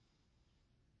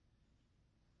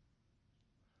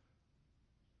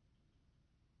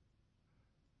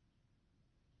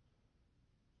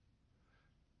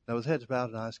 Now, with heads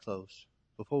bowed and eyes closed,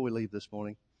 before we leave this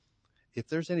morning, if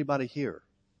there's anybody here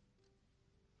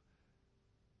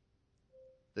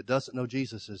that doesn't know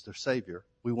Jesus as their Savior,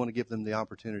 we want to give them the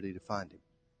opportunity to find Him.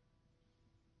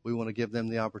 We want to give them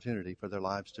the opportunity for their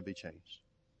lives to be changed.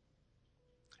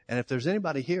 And if there's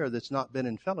anybody here that's not been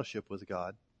in fellowship with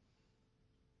God,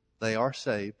 they are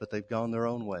saved, but they've gone their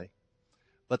own way,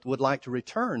 but would like to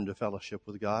return to fellowship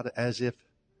with God as if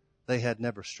they had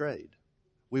never strayed,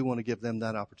 we want to give them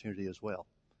that opportunity as well.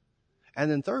 And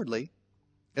then thirdly,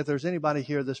 if there's anybody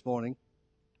here this morning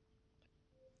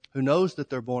who knows that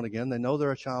they're born again, they know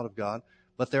they're a child of God,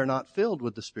 but they're not filled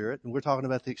with the Spirit, and we're talking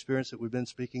about the experience that we've been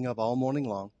speaking of all morning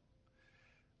long,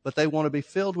 but they want to be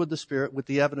filled with the Spirit with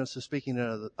the evidence of speaking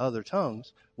in other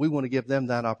tongues, we want to give them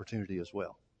that opportunity as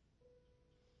well.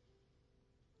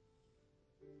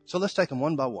 So let's take them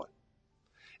one by one.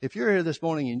 If you're here this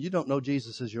morning and you don't know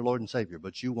Jesus as your Lord and Savior,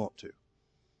 but you want to,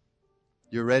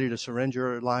 you're ready to surrender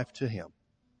your life to Him.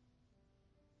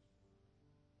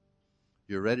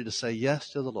 You're ready to say yes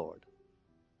to the Lord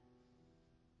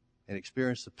and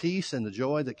experience the peace and the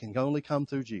joy that can only come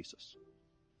through Jesus.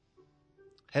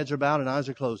 Heads are bowed and eyes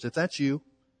are closed. If that's you,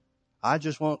 I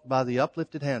just want, by the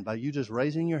uplifted hand, by you just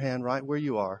raising your hand right where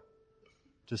you are,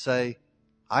 to say,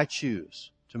 I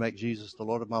choose to make Jesus the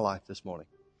Lord of my life this morning.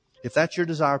 If that's your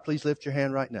desire, please lift your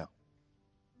hand right now.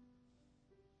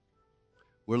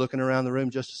 We're looking around the room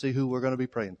just to see who we're going to be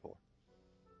praying for.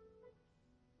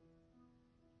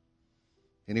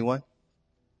 Anyone?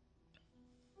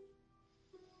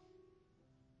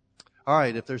 All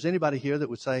right, if there's anybody here that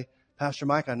would say, Pastor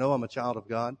Mike, I know I'm a child of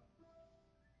God,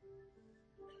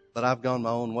 but I've gone my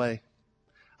own way.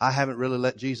 I haven't really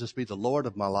let Jesus be the Lord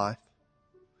of my life,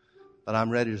 but I'm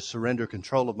ready to surrender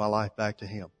control of my life back to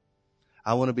Him.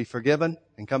 I want to be forgiven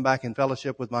and come back in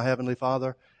fellowship with my Heavenly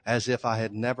Father as if I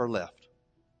had never left.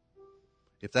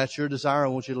 If that's your desire, I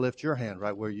want you to lift your hand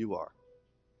right where you are.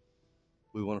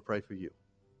 We want to pray for you.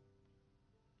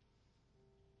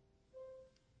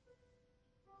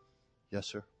 Yes,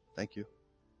 sir. Thank you.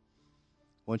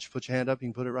 Once you put your hand up, you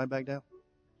can put it right back down.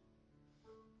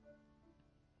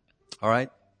 All right.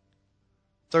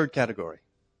 Third category.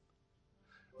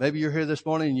 Maybe you're here this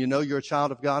morning and you know you're a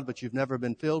child of God, but you've never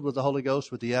been filled with the Holy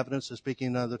Ghost with the evidence of speaking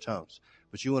in other tongues.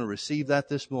 But you want to receive that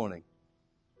this morning.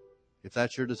 If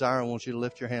that's your desire, I want you to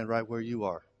lift your hand right where you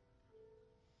are.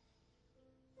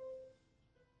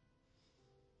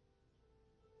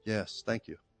 Yes, thank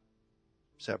you.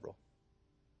 Several.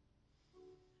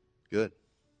 Good.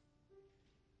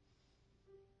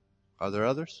 Are there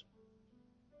others?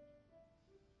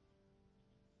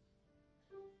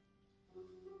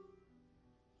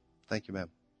 Thank you, ma'am.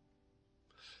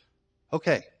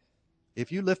 Okay.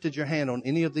 If you lifted your hand on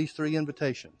any of these three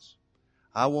invitations,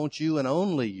 I want you and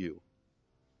only you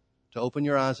to open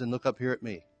your eyes and look up here at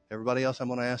me. Everybody else, I'm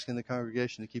going to ask in the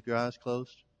congregation to keep your eyes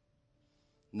closed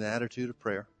in the attitude of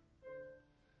prayer.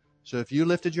 So if you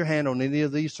lifted your hand on any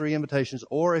of these 3 invitations,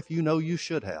 or if you know you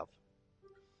should have,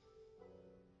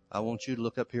 I want you to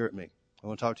look up here at me. I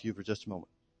want to talk to you for just a moment.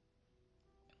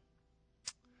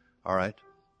 All right.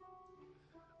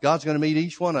 God's going to meet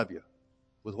each one of you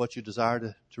with what you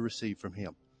desire to receive from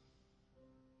Him.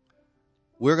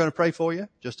 We're going to pray for you,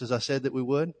 just as I said that we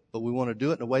would, but we want to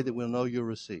do it in a way that we'll know you'll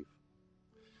receive.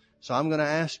 So I'm going to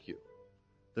ask you,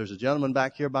 there's a gentleman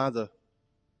back here by the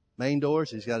main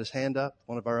doors. He's got his hand up,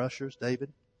 one of our ushers,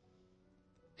 David.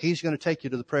 He's going to take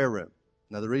you to the prayer room.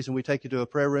 Now, the reason we take you to a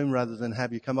prayer room rather than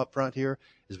have you come up front here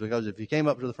is because if you came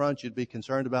up to the front, you'd be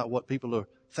concerned about what people are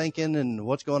thinking and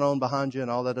what's going on behind you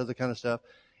and all that other kind of stuff.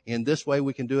 In this way,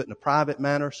 we can do it in a private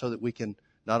manner so that we can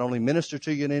not only minister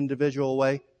to you in an individual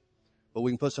way, but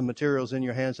we can put some materials in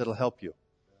your hands that'll help you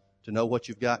to know what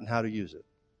you've got and how to use it.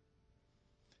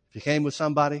 If you came with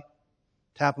somebody,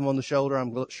 tap them on the shoulder.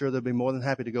 I'm sure they'll be more than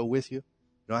happy to go with you.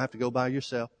 You don't have to go by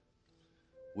yourself.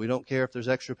 We don't care if there's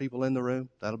extra people in the room.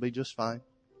 That'll be just fine.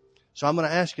 So I'm going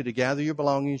to ask you to gather your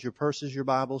belongings, your purses, your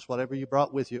Bibles, whatever you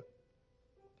brought with you.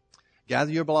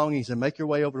 Gather your belongings and make your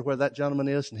way over to where that gentleman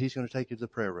is, and he's going to take you to the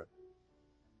prayer room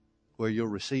where you'll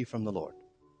receive from the Lord.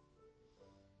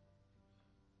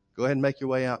 Go ahead and make your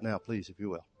way out now, please, if you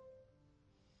will.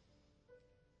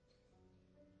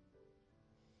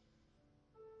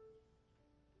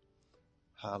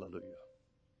 Hallelujah.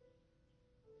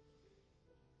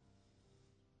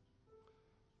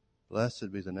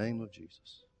 Blessed be the name of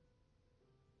Jesus.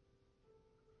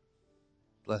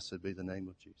 Blessed be the name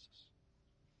of Jesus.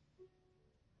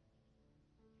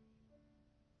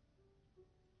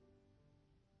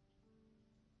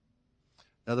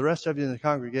 Now, the rest of you in the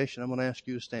congregation, I'm going to ask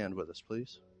you to stand with us,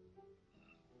 please.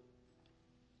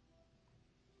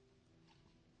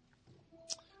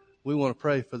 We want to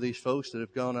pray for these folks that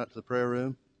have gone out to the prayer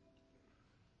room.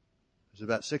 There's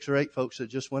about 6 or 8 folks that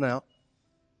just went out.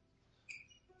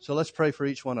 So let's pray for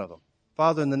each one of them.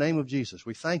 Father, in the name of Jesus,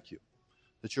 we thank you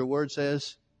that your word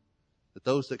says that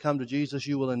those that come to Jesus,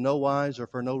 you will in no wise or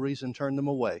for no reason turn them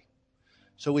away.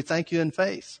 So we thank you in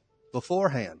faith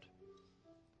beforehand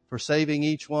for saving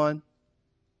each one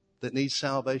that needs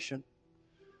salvation,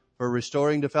 for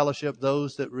restoring to fellowship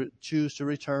those that choose to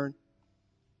return,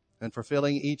 and for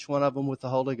filling each one of them with the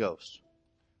Holy Ghost,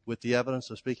 with the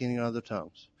evidence of speaking in other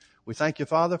tongues. We thank you,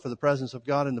 Father, for the presence of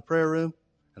God in the prayer room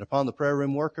and upon the prayer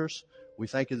room workers. We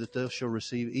thank you that they shall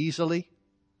receive easily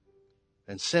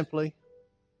and simply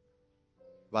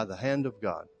by the hand of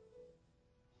God.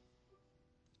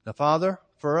 Now, Father,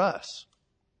 for us,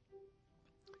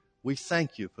 we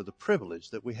thank you for the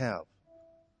privilege that we have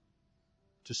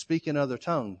to speak in other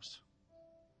tongues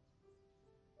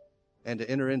and to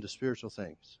enter into spiritual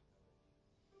things.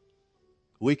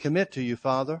 We commit to you,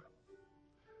 Father,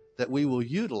 that we will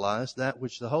utilize that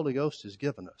which the Holy Ghost has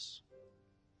given us.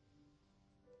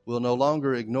 We'll no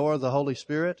longer ignore the Holy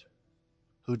Spirit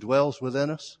who dwells within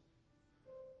us,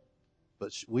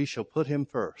 but we shall put him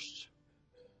first.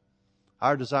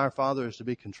 Our desire, Father, is to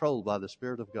be controlled by the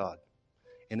Spirit of God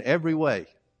in every way.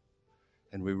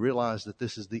 And we realize that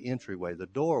this is the entryway, the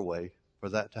doorway for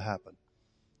that to happen,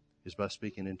 is by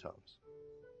speaking in tongues.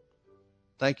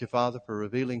 Thank you, Father, for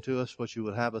revealing to us what you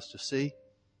would have us to see,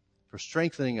 for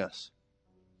strengthening us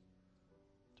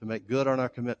to make good on our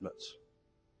commitments.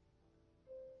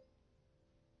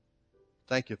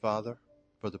 Thank you, Father,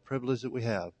 for the privilege that we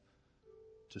have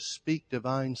to speak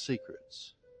divine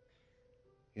secrets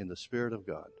in the Spirit of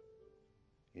God.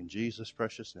 In Jesus'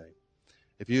 precious name.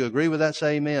 If you agree with that,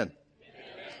 say amen.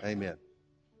 Amen.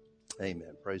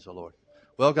 Amen. Praise the Lord.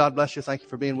 Well, God bless you. Thank you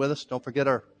for being with us. Don't forget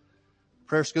our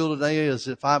prayer school today is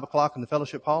at 5 o'clock in the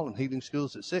fellowship hall, and healing school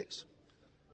is at 6.